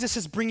moment, Jesus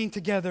is bringing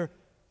together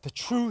the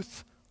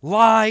truth,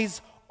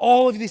 lies,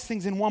 all of these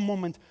things in one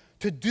moment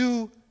to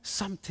do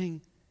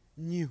something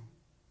new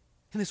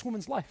in this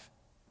woman's life.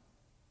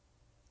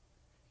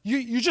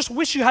 You just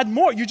wish you had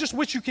more. You just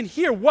wish you can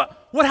hear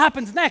what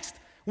happens next,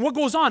 what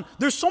goes on.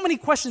 There's so many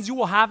questions you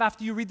will have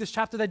after you read this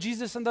chapter that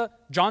Jesus and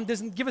John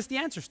doesn't give us the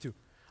answers to.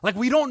 Like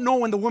we don't know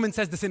when the woman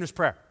says the sinner's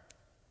prayer.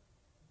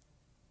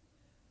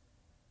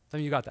 Some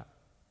of you got that.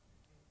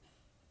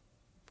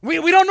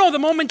 We don't know the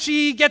moment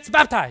she gets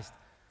baptized.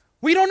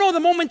 We don't know the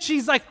moment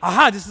she's like,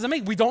 aha, this is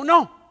amazing. We don't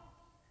know.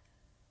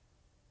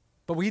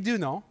 But we do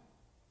know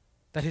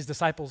that his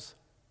disciples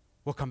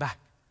will come back.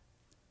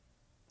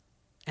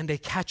 And they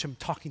catch him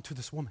talking to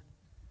this woman.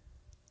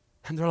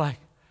 And they're like,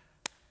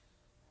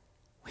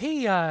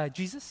 hey,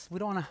 Jesus, we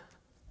don't want to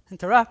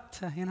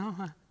interrupt,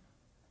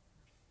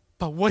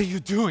 but what are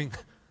you doing?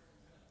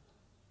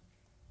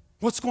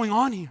 What's going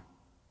on here?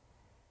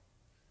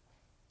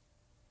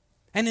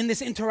 And in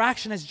this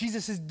interaction, as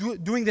Jesus is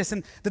doing this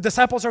and the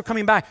disciples are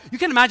coming back, you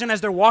can imagine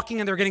as they're walking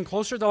and they're getting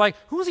closer, they're like,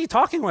 who is he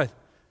talking with?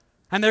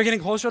 And they're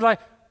getting closer, they're like,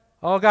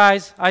 oh,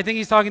 guys, I think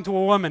he's talking to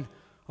a woman.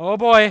 Oh,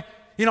 boy.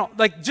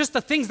 Like just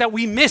the things that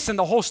we miss in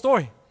the whole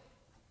story.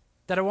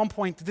 That at one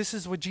point, this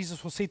is what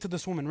Jesus will say to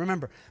this woman.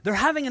 Remember, they're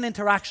having an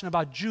interaction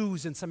about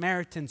Jews and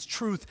Samaritans,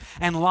 truth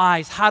and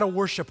lies, how to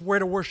worship, where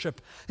to worship.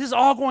 This is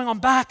all going on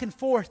back and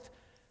forth.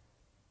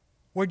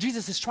 Where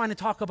Jesus is trying to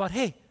talk about,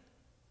 hey,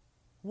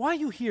 why are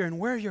you here and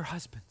where are your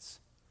husbands?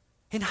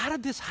 And how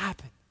did this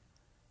happen?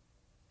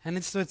 And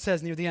it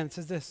says near the end, it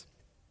says this.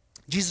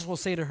 Jesus will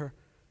say to her,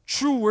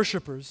 true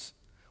worshipers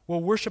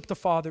will worship the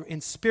Father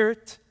in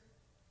spirit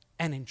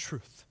and in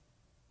truth.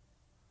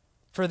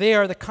 For they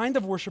are the kind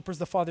of worshipers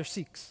the Father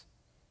seeks.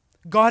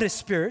 God is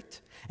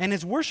spirit, and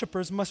his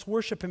worshipers must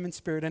worship him in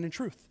spirit and in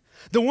truth.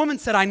 The woman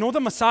said, I know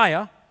the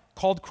Messiah,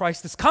 called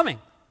Christ, is coming.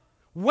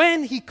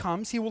 When he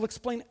comes, he will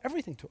explain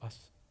everything to us.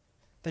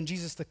 Then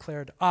Jesus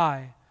declared,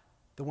 I,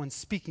 the one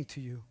speaking to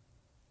you,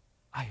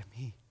 I am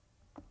he.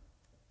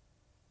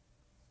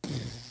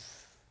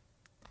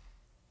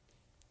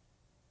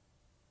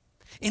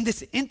 In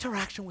this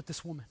interaction with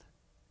this woman,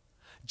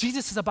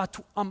 Jesus is about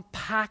to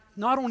unpack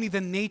not only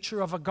the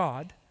nature of a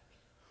God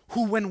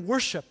who, when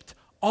worshiped,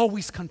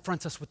 always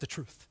confronts us with the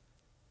truth.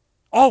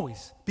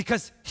 Always,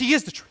 because he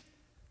is the truth.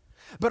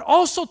 But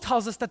also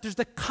tells us that there's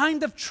the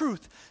kind of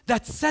truth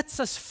that sets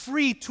us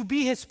free to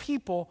be his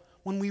people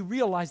when we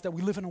realize that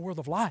we live in a world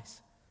of lies.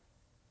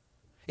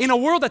 In a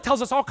world that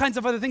tells us all kinds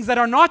of other things that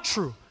are not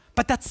true,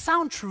 but that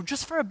sound true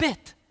just for a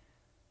bit.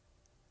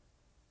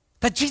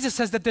 That Jesus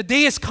says that the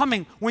day is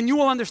coming when you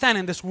will understand,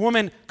 and this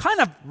woman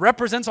kind of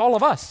represents all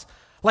of us.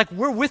 Like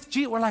we're with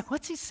Jesus, we're like,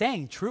 what's he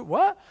saying? True?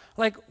 What?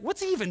 Like,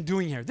 what's he even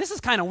doing here? This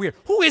is kind of weird.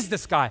 Who is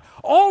this guy?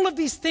 All of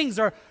these things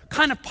are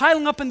kind of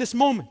piling up in this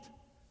moment.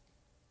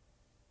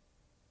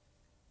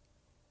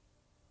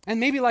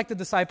 And maybe like the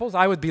disciples,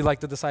 I would be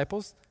like the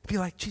disciples, be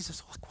like,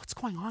 Jesus, what's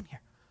going on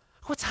here?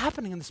 What's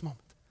happening in this moment?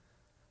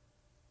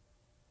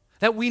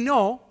 That we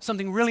know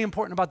something really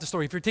important about the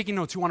story. If you're taking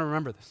notes, you want to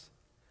remember this.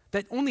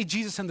 That only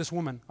Jesus and this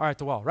woman are at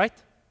the well, right?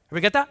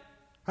 We get that?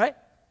 Right?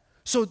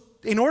 So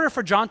in order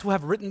for John to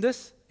have written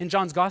this in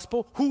John's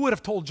gospel, who would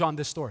have told John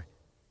this story?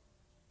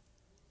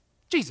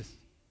 Jesus.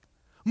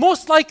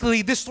 Most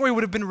likely, this story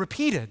would have been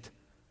repeated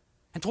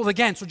and told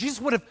again. So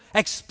Jesus would have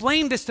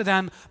explained this to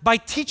them by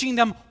teaching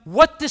them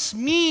what this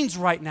means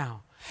right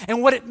now.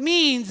 And what it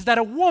means that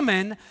a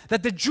woman,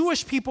 that the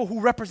Jewish people who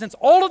represents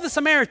all of the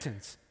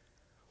Samaritans,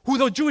 who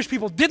the Jewish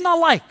people did not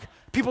like,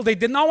 people they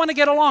did not want to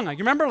get along. Like,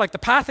 you remember, like the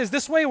path is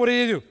this way, what do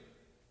you do?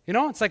 You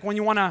know, it's like when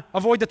you want to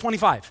avoid the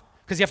 25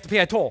 because you have to pay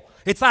a toll.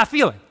 It's that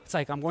feeling. It's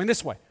like, I'm going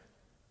this way.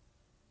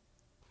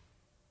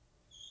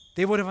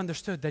 They would have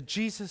understood that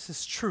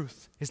Jesus'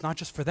 truth is not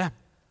just for them,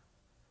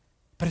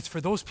 but it's for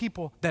those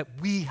people that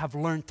we have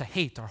learned to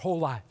hate our whole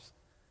lives.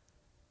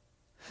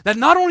 That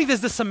not only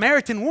does the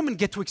Samaritan woman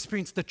get to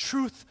experience the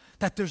truth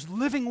that there's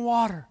living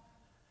water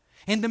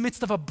in the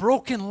midst of a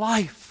broken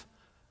life,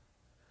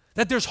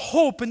 that there's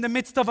hope in the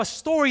midst of a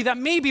story that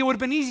maybe it would have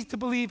been easy to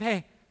believe,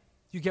 hey,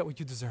 you get what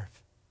you deserve.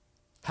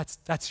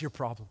 That's your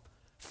problem.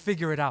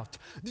 Figure it out.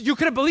 You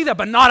could have believed that,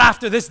 but not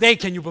after this day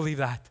can you believe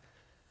that.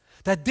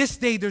 That this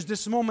day there's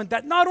this moment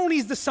that not only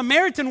is the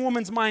Samaritan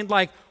woman's mind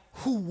like,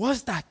 who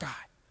was that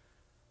guy?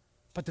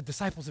 But the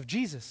disciples of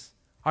Jesus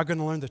are going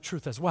to learn the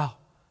truth as well.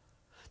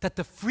 That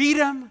the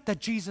freedom that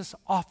Jesus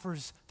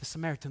offers the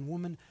Samaritan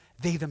woman,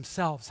 they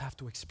themselves have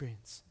to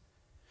experience.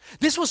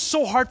 This was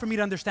so hard for me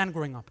to understand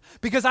growing up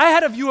because I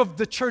had a view of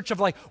the church of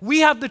like,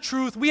 we have the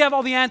truth, we have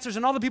all the answers,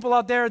 and all the people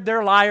out there,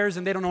 they're liars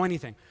and they don't know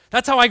anything.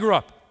 That's how I grew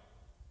up.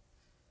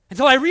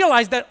 Until I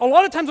realized that a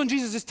lot of times when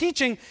Jesus is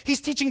teaching,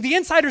 he's teaching the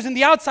insiders and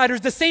the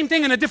outsiders the same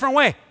thing in a different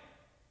way.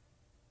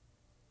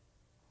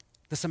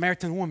 The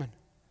Samaritan woman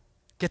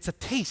gets a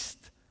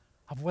taste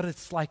of what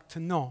it's like to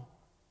know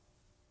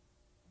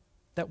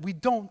that we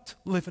don't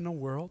live in a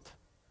world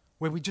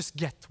where we just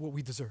get what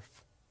we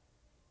deserve.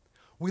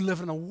 We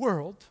live in a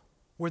world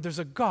where there's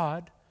a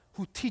God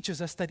who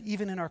teaches us that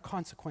even in our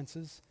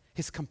consequences,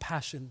 his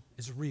compassion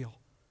is real.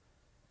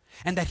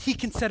 And that he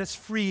can set us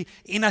free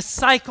in a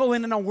cycle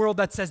and in a world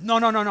that says,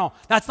 no,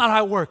 that's not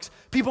how it works.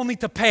 People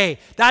need to pay.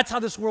 That's how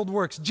this world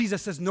works.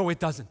 Jesus says, no, it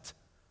doesn't.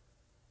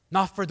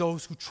 Not for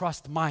those who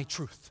trust my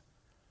truth.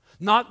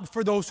 Not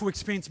for those who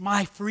experience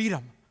my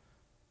freedom.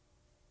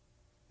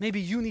 Maybe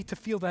you need to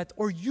feel that,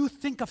 or you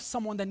think of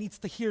someone that needs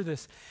to hear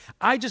this.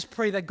 I just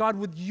pray that God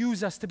would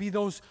use us to be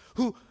those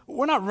who,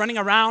 we're not running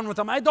around with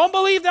them. I don't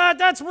believe that,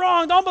 that's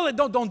wrong, don't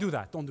do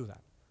that, don't do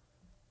that.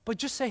 But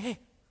just say, hey,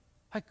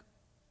 like,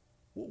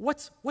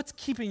 what's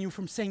keeping you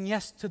from saying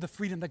yes to the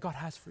freedom that God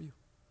has for you?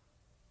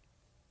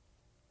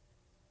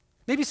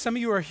 Maybe some of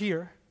you are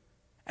here,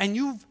 and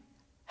you've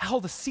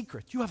held a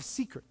secret. You have a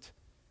secret,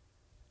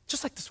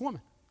 just like this woman,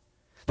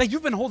 that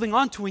you've been holding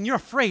on to, and you're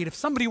afraid if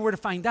somebody were to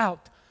find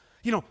out,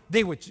 you know,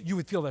 you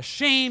would feel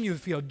ashamed, you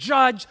would feel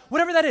judged,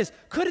 whatever that is.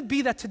 Could it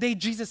be that today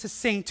Jesus is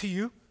saying to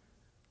you,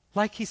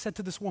 like he said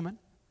to this woman,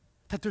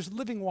 that there's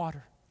living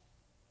water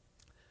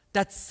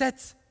that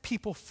sets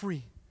people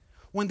free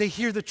when they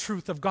hear the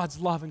truth of God's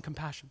love and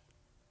compassion?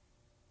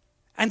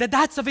 And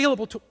that's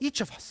available to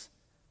each of us.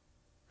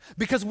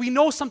 Because we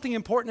know something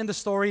important in the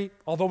story,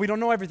 although we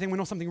don't know everything, we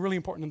know something really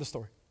important in the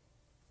story.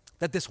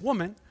 That this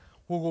woman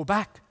will go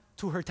back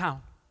to her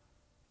town.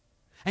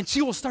 And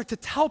she will start to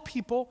tell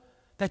people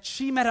that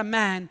she met a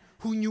man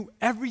who knew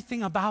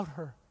everything about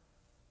her.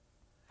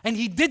 And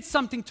he did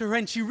something to her,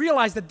 and she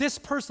realized that this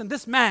person,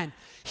 this man,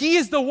 he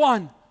is the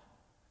one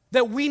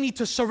that we need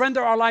to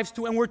surrender our lives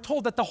to. And we're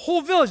told that the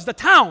whole village, the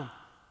town,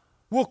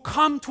 will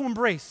come to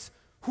embrace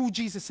who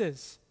Jesus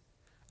is.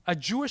 A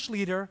Jewish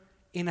leader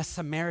in a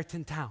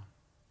Samaritan town.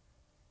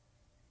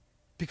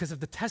 Because of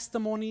the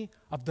testimony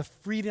of the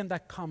freedom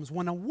that comes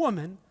when a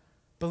woman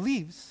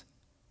believes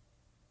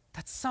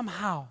that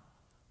somehow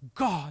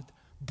God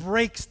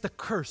breaks the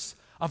curse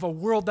of a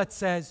world that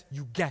says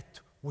you get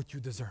what you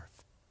deserve.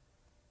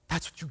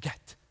 That's what you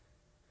get.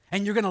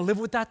 And you're going to live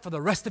with that for the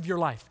rest of your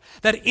life.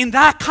 That in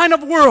that kind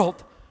of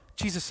world,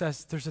 Jesus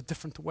says there's a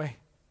different way.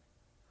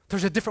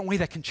 There's a different way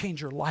that can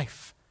change your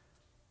life.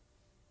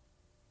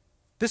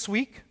 This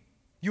week,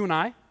 you and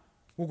I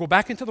will go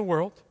back into the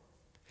world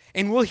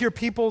and we'll hear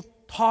people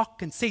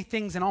talk and say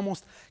things and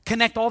almost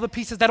connect all the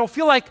pieces that'll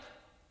feel like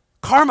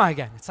karma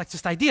again. It's like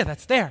this idea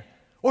that's there.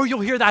 Or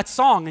you'll hear that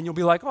song and you'll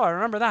be like, oh, I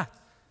remember that.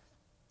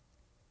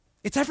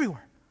 It's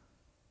everywhere.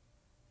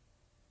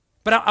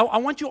 But I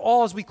want you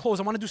all, as we close,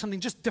 I want to do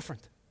something just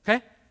different,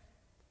 okay?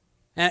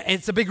 And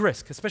it's a big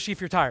risk, especially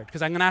if you're tired,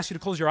 because I'm going to ask you to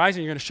close your eyes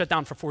and you're going to shut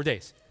down for 4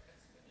 days.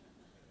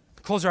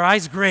 Close your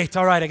eyes? Great.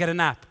 All right, I get a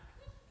nap.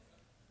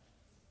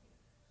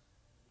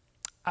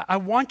 I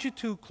want you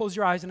to close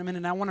your eyes in a minute,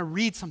 and I want to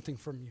read something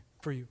for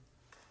you.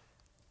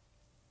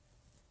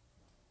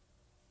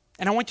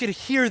 And I want you to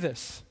hear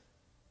this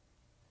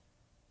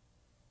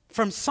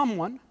from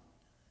someone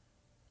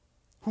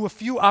who a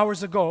few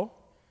hours ago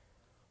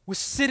was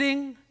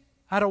sitting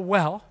at a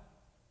well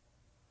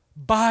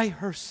by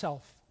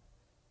herself.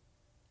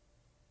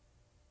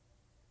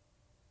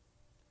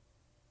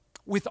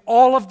 with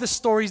all of the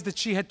stories that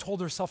she had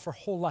told herself her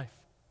whole life.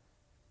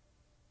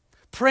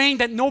 Praying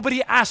that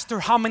nobody asked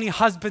her how many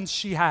husbands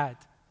she had.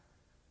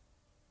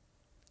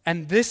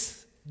 And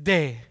this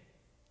day,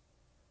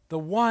 the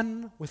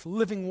one with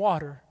living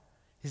water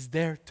is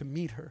there to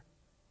meet her.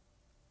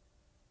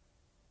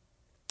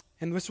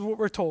 And this is what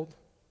we're told.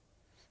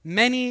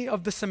 Many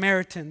of the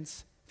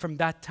Samaritans from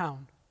that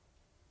town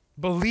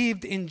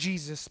believed in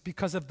Jesus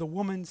because of the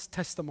woman's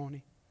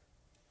testimony.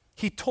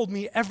 He told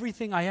me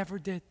everything I ever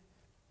did.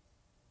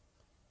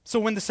 So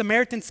when the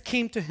Samaritans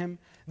came to him,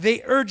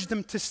 they urged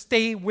him to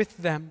stay with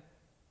them.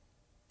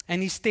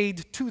 And he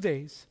stayed 2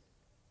 days.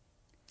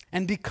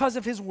 And because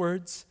of his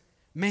words,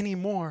 many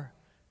more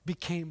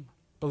became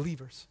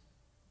believers.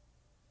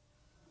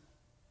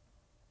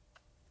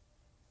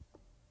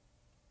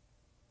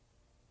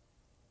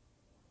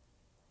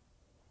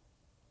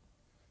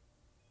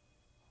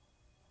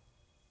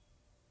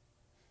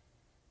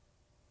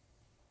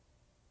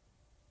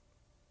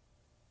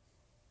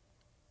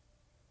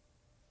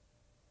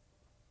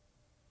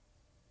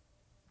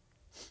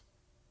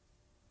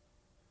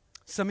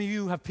 Some of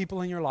you have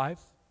people in your life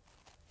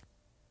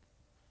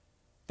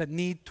that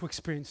need to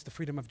experience the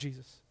freedom of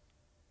Jesus.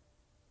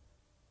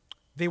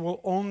 They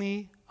will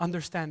only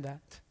understand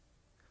that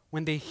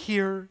when they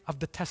hear of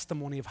the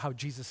testimony of how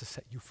Jesus has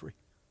set you free.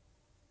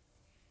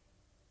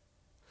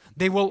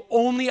 They will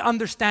only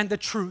understand the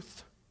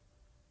truth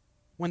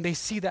when they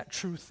see that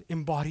truth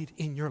embodied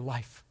in your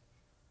life.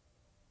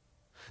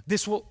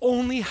 This will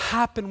only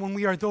happen when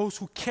we are those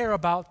who care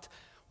about,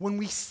 when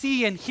we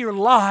see and hear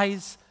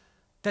lies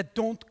that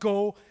don't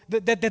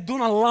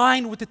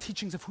align with the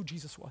teachings of who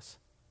Jesus was.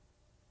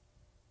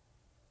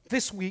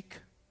 This week,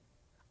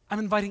 I'm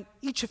inviting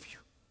each of you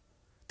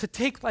to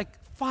take like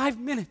 5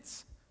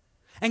 minutes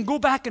and go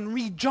back and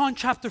read John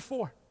chapter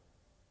 4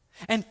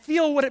 and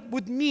feel what it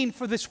would mean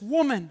for this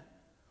woman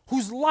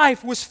whose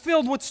life was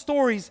filled with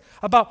stories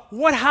about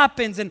what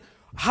happens and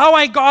how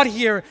I got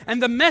here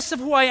and the mess of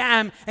who I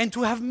am, and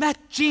to have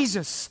met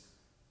Jesus,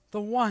 the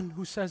one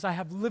who says, I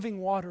have living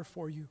water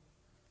for you.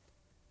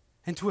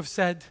 And to have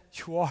said,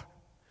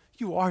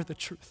 you are the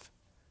truth.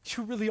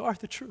 You really are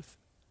the truth.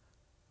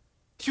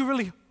 You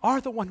really are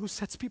the one who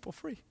sets people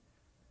free.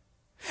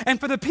 And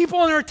for the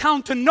people in our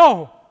town to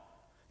know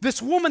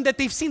this woman that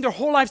they've seen their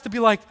whole lives, to be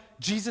like,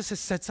 Jesus has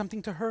said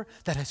something to her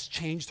that has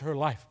changed her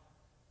life.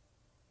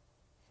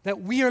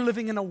 That we are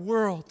living in a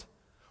world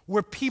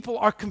where people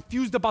are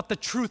confused about the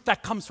truth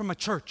that comes from a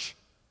church.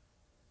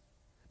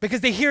 Because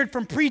they hear it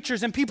from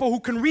preachers and people who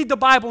can read the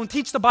Bible and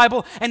teach the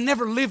Bible and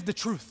never live the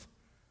truth.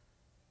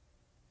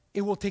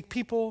 It will take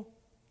people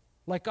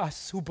like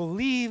us who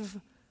believe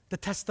the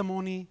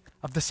testimony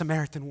of the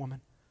Samaritan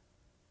woman,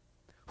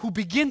 who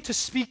begin to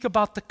speak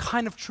about the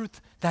kind of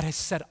truth that has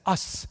set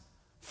us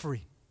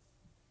free.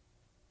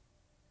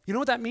 You know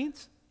what that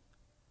means?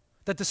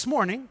 That this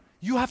morning,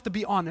 you have to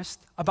be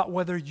honest about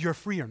whether you're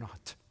free or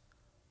not.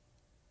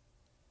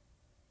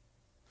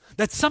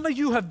 That some of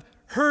you have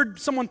heard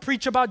someone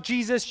preach about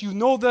Jesus, you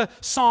know the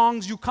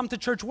songs, you come to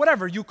church,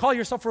 whatever, you call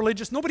yourself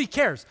religious, nobody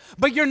cares,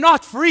 but you're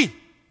not free.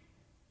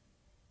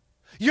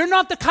 You're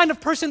not the kind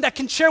of person that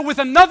can share with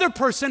another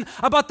person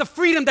about the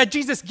freedom that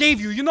Jesus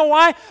gave you. You know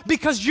why?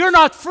 Because you're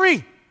not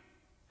free.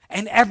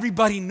 And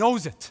everybody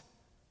knows it.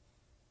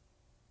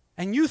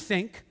 And you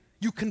think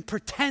you can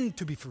pretend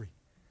to be free.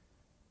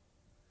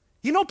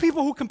 You know,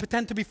 people who can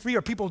pretend to be free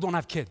are people who don't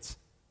have kids.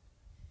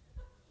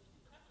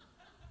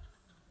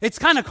 It's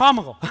kind of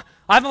comical.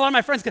 I have a lot of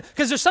my friends,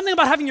 because there's something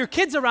about having your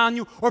kids around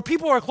you or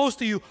people who are close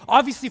to you,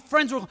 obviously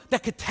friends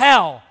that could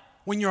tell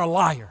when you're a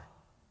liar.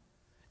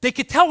 They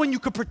could tell when you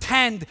could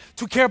pretend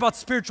to care about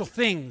spiritual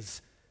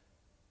things,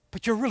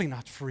 but you're really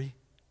not free.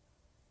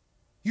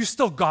 You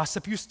still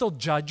gossip, you still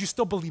judge, you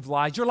still believe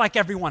lies. You're like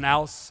everyone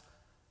else.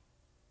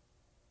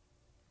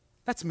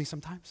 That's me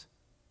sometimes.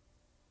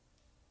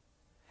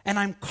 And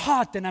I'm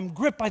caught and I'm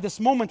gripped by this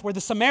moment where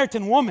the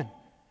Samaritan woman,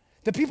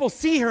 the people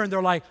see her and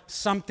they're like,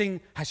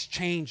 something has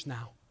changed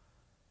now.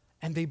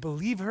 And they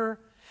believe her.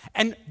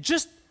 And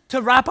just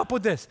to wrap up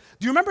with this,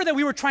 do you remember that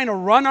we were trying to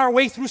run our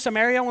way through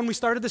Samaria when we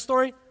started the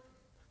story?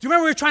 Do you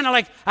remember we were trying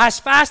to as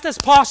fast as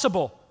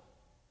possible?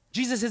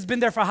 Jesus has been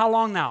there for how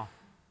long now?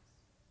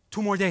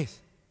 2 more days.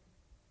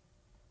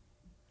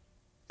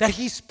 That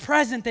he's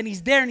present and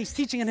he's there and he's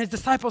teaching and his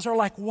disciples are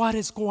like, what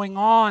is going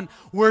on?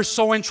 We're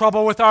so in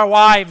trouble with our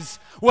wives,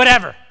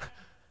 whatever.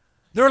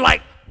 They're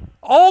like,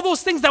 all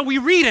those things that we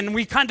read and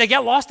we kind of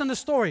get lost in the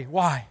story.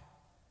 Why?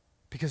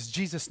 Because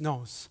Jesus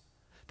knows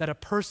that a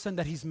person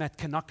that he's met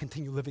cannot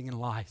continue living in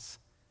lies.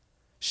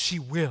 She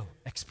will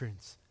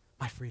experience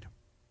my freedom.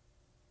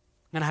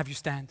 I'm going to have you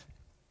stand.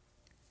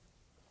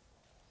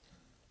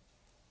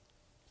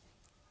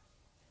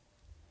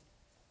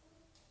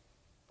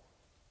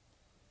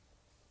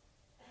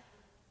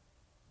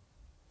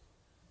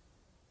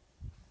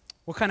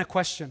 What kind of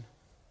question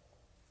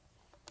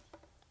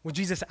would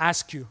Jesus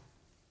ask you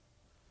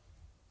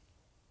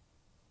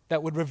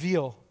that would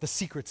reveal the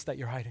secrets that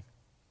you're hiding?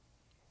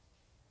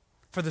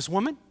 For this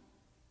woman,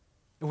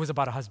 it was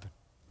about a husband.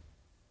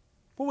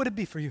 What would it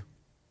be for you?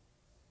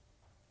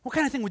 What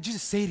kind of thing would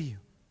Jesus say to you?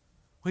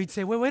 Well, he'd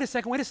say, wait a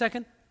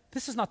second.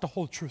 This is not the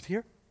whole truth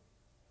here.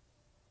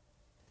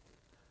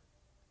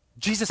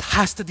 Jesus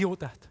has to deal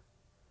with that.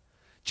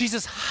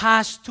 Jesus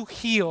has to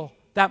heal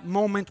that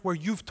moment where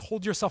you've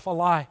told yourself a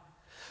lie.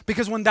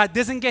 Because when that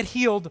doesn't get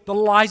healed, the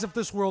lies of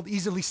this world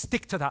easily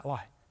stick to that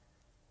lie.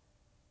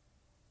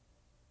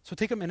 So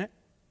take a minute,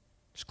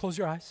 just close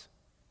your eyes,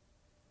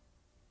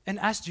 and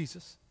ask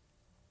Jesus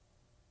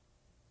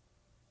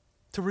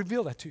to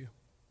reveal that to you.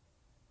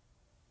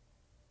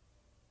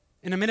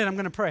 In a minute, I'm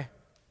going to pray.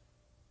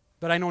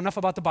 But I know enough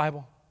about the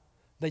Bible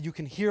that you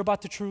can hear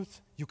about the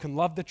truth, you can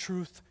love the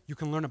truth, you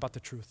can learn about the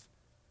truth.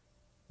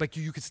 But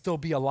you could still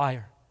be a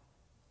liar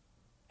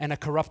and a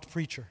corrupt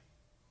preacher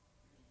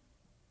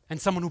and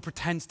someone who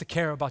pretends to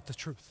care about the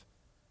truth.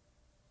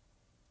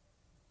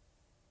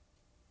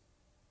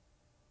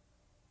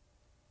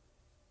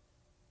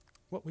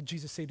 What would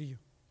Jesus say to you?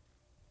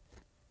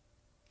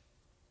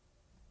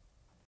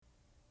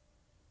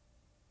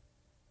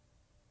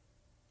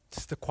 This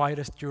is the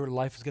quietest your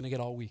life is going to get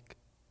all week.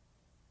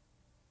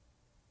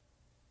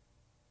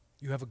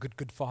 You have a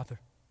good Father.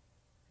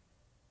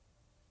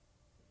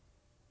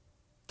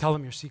 Tell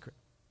him your secret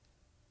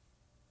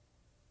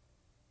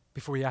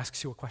before he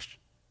asks you a question.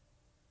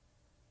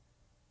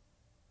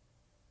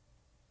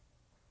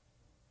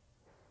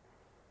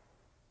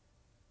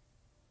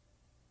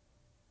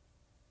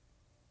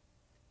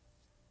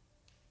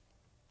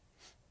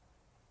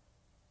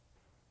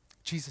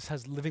 Jesus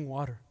has living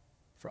water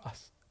for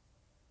us.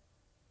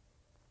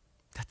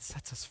 That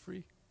sets us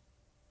free.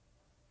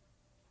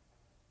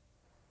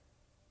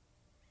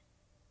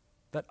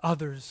 That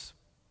others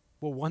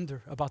will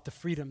wonder about the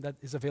freedom that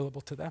is available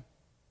to them.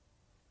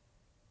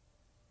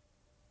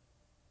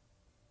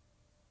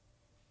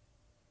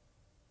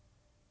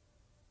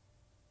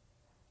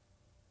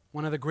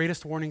 One of the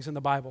greatest warnings in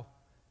the Bible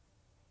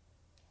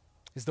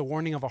is the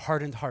warning of a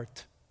hardened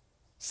heart.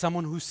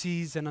 Someone who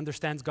sees and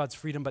understands God's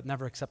freedom but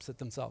never accepts it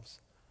themselves.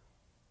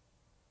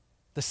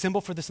 The symbol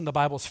for this in the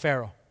Bible is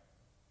Pharaoh.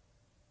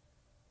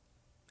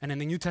 And in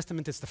the New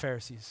Testament, it's the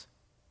Pharisees.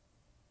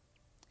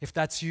 If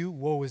that's you,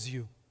 woe is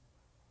you.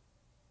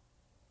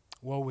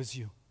 Woe is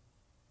you.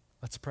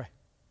 Let's pray.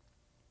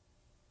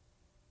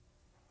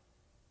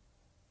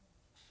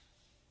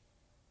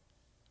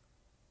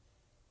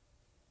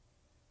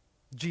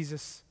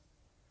 Jesus,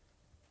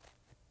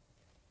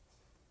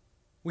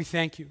 we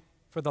thank you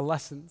for the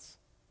lessons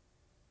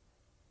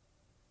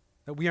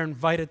that we are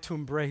invited to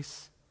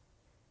embrace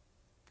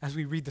as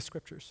we read the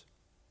scriptures.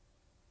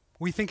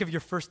 We think of your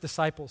first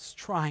disciples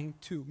trying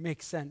to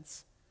make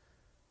sense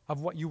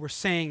of what you were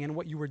saying and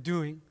what you were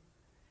doing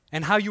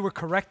and how you were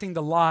correcting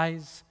the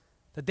lies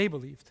that they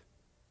believed.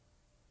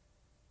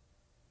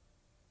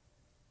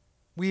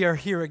 We are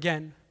here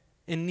again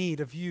in need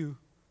of you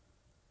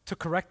to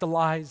correct the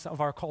lies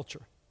of our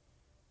culture.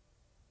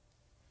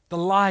 The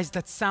lies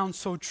that sound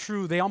so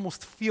true, they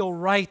almost feel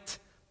right,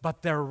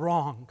 but they're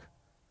wrong.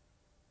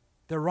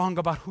 They're wrong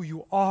about who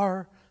you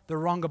are. They're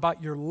wrong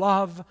about your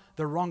love.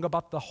 They're wrong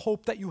about the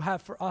hope that you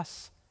have for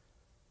us.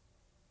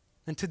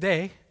 And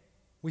today,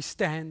 we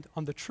stand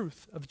on the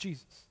truth of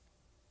Jesus.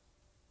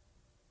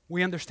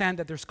 We understand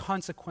that there's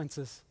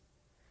consequences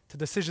to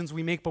decisions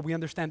we make, but we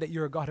understand that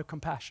you're a God of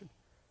compassion.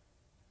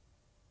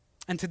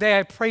 And today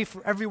I pray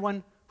for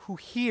everyone who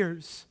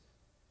hears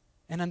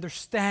and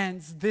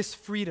understands this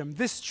freedom,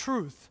 this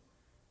truth,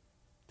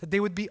 that they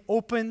would be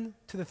open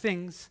to the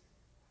things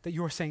that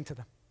you are saying to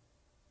them.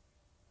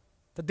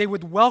 That they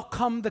would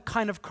welcome the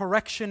kind of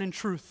correction and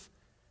truth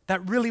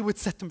that really would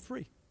set them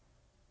free.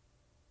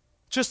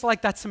 Just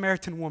like that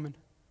Samaritan woman.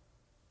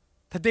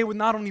 That they would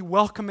not only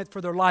welcome it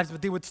for their lives,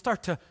 but they would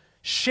start to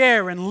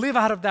share and live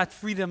out of that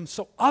freedom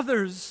so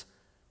others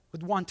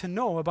would want to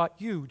know about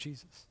you,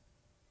 Jesus.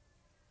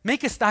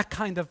 Make us that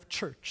kind of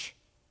church.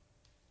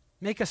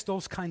 Make us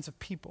those kinds of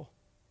people.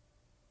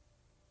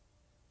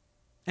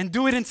 And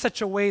do it in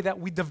such a way that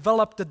we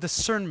develop the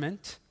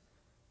discernment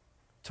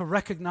to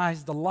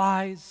recognize the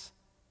lies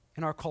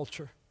in our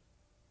culture,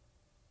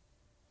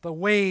 the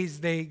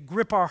ways they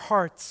grip our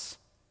hearts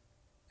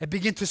and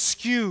begin to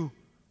skew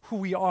who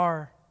we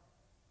are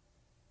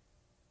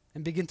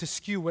and begin to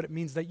skew what it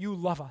means that you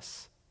love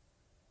us.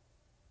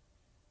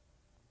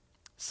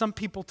 Some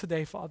people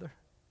today, Father,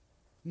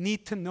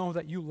 need to know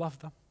that you love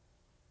them.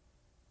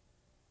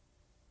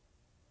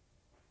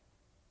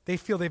 They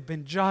feel they've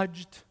been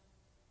judged.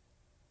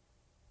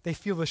 They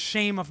feel the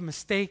shame of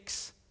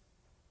mistakes.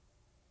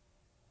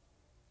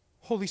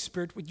 Holy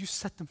Spirit, would you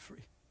set them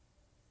free?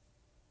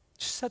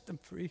 Just set them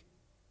free.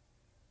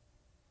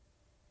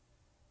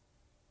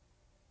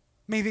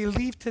 May they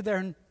leave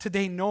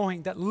today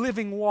knowing that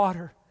living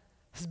water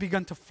has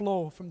begun to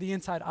flow from the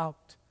inside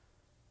out.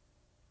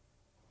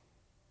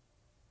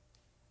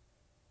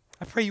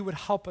 I pray you would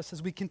help us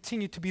as we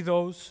continue to be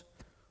those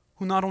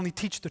who not only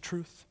teach the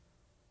truth,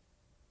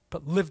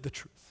 but live the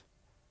truth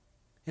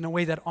in a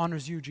way that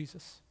honors you,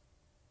 Jesus.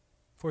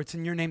 For it's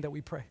in your name that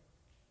we pray.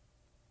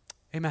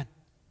 Amen.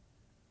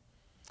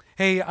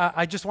 Hey,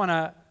 I just want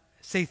to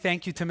say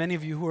thank you to many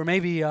of you who are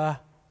maybe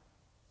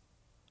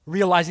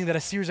realizing that a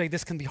series like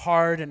this can be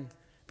hard, and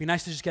it'd be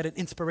nice to just get an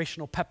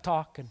inspirational pep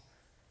talk and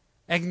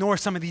ignore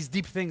some of these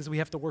deep things we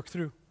have to work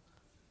through.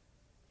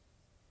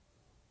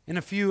 In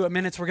a few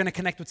minutes, we're going to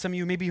connect with some of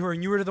you maybe who are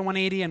newer to the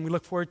 180, and we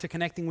look forward to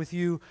connecting with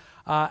you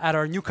at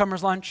our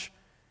newcomers lunch.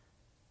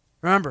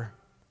 Remember,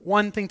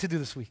 one thing to do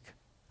this week.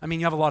 I mean,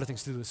 you have a lot of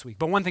things to do this week,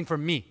 but one thing for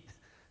me,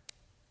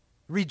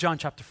 read John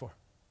chapter 4.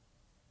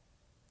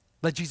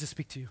 Let Jesus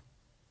speak to you.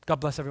 God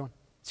bless everyone.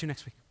 See you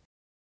next week.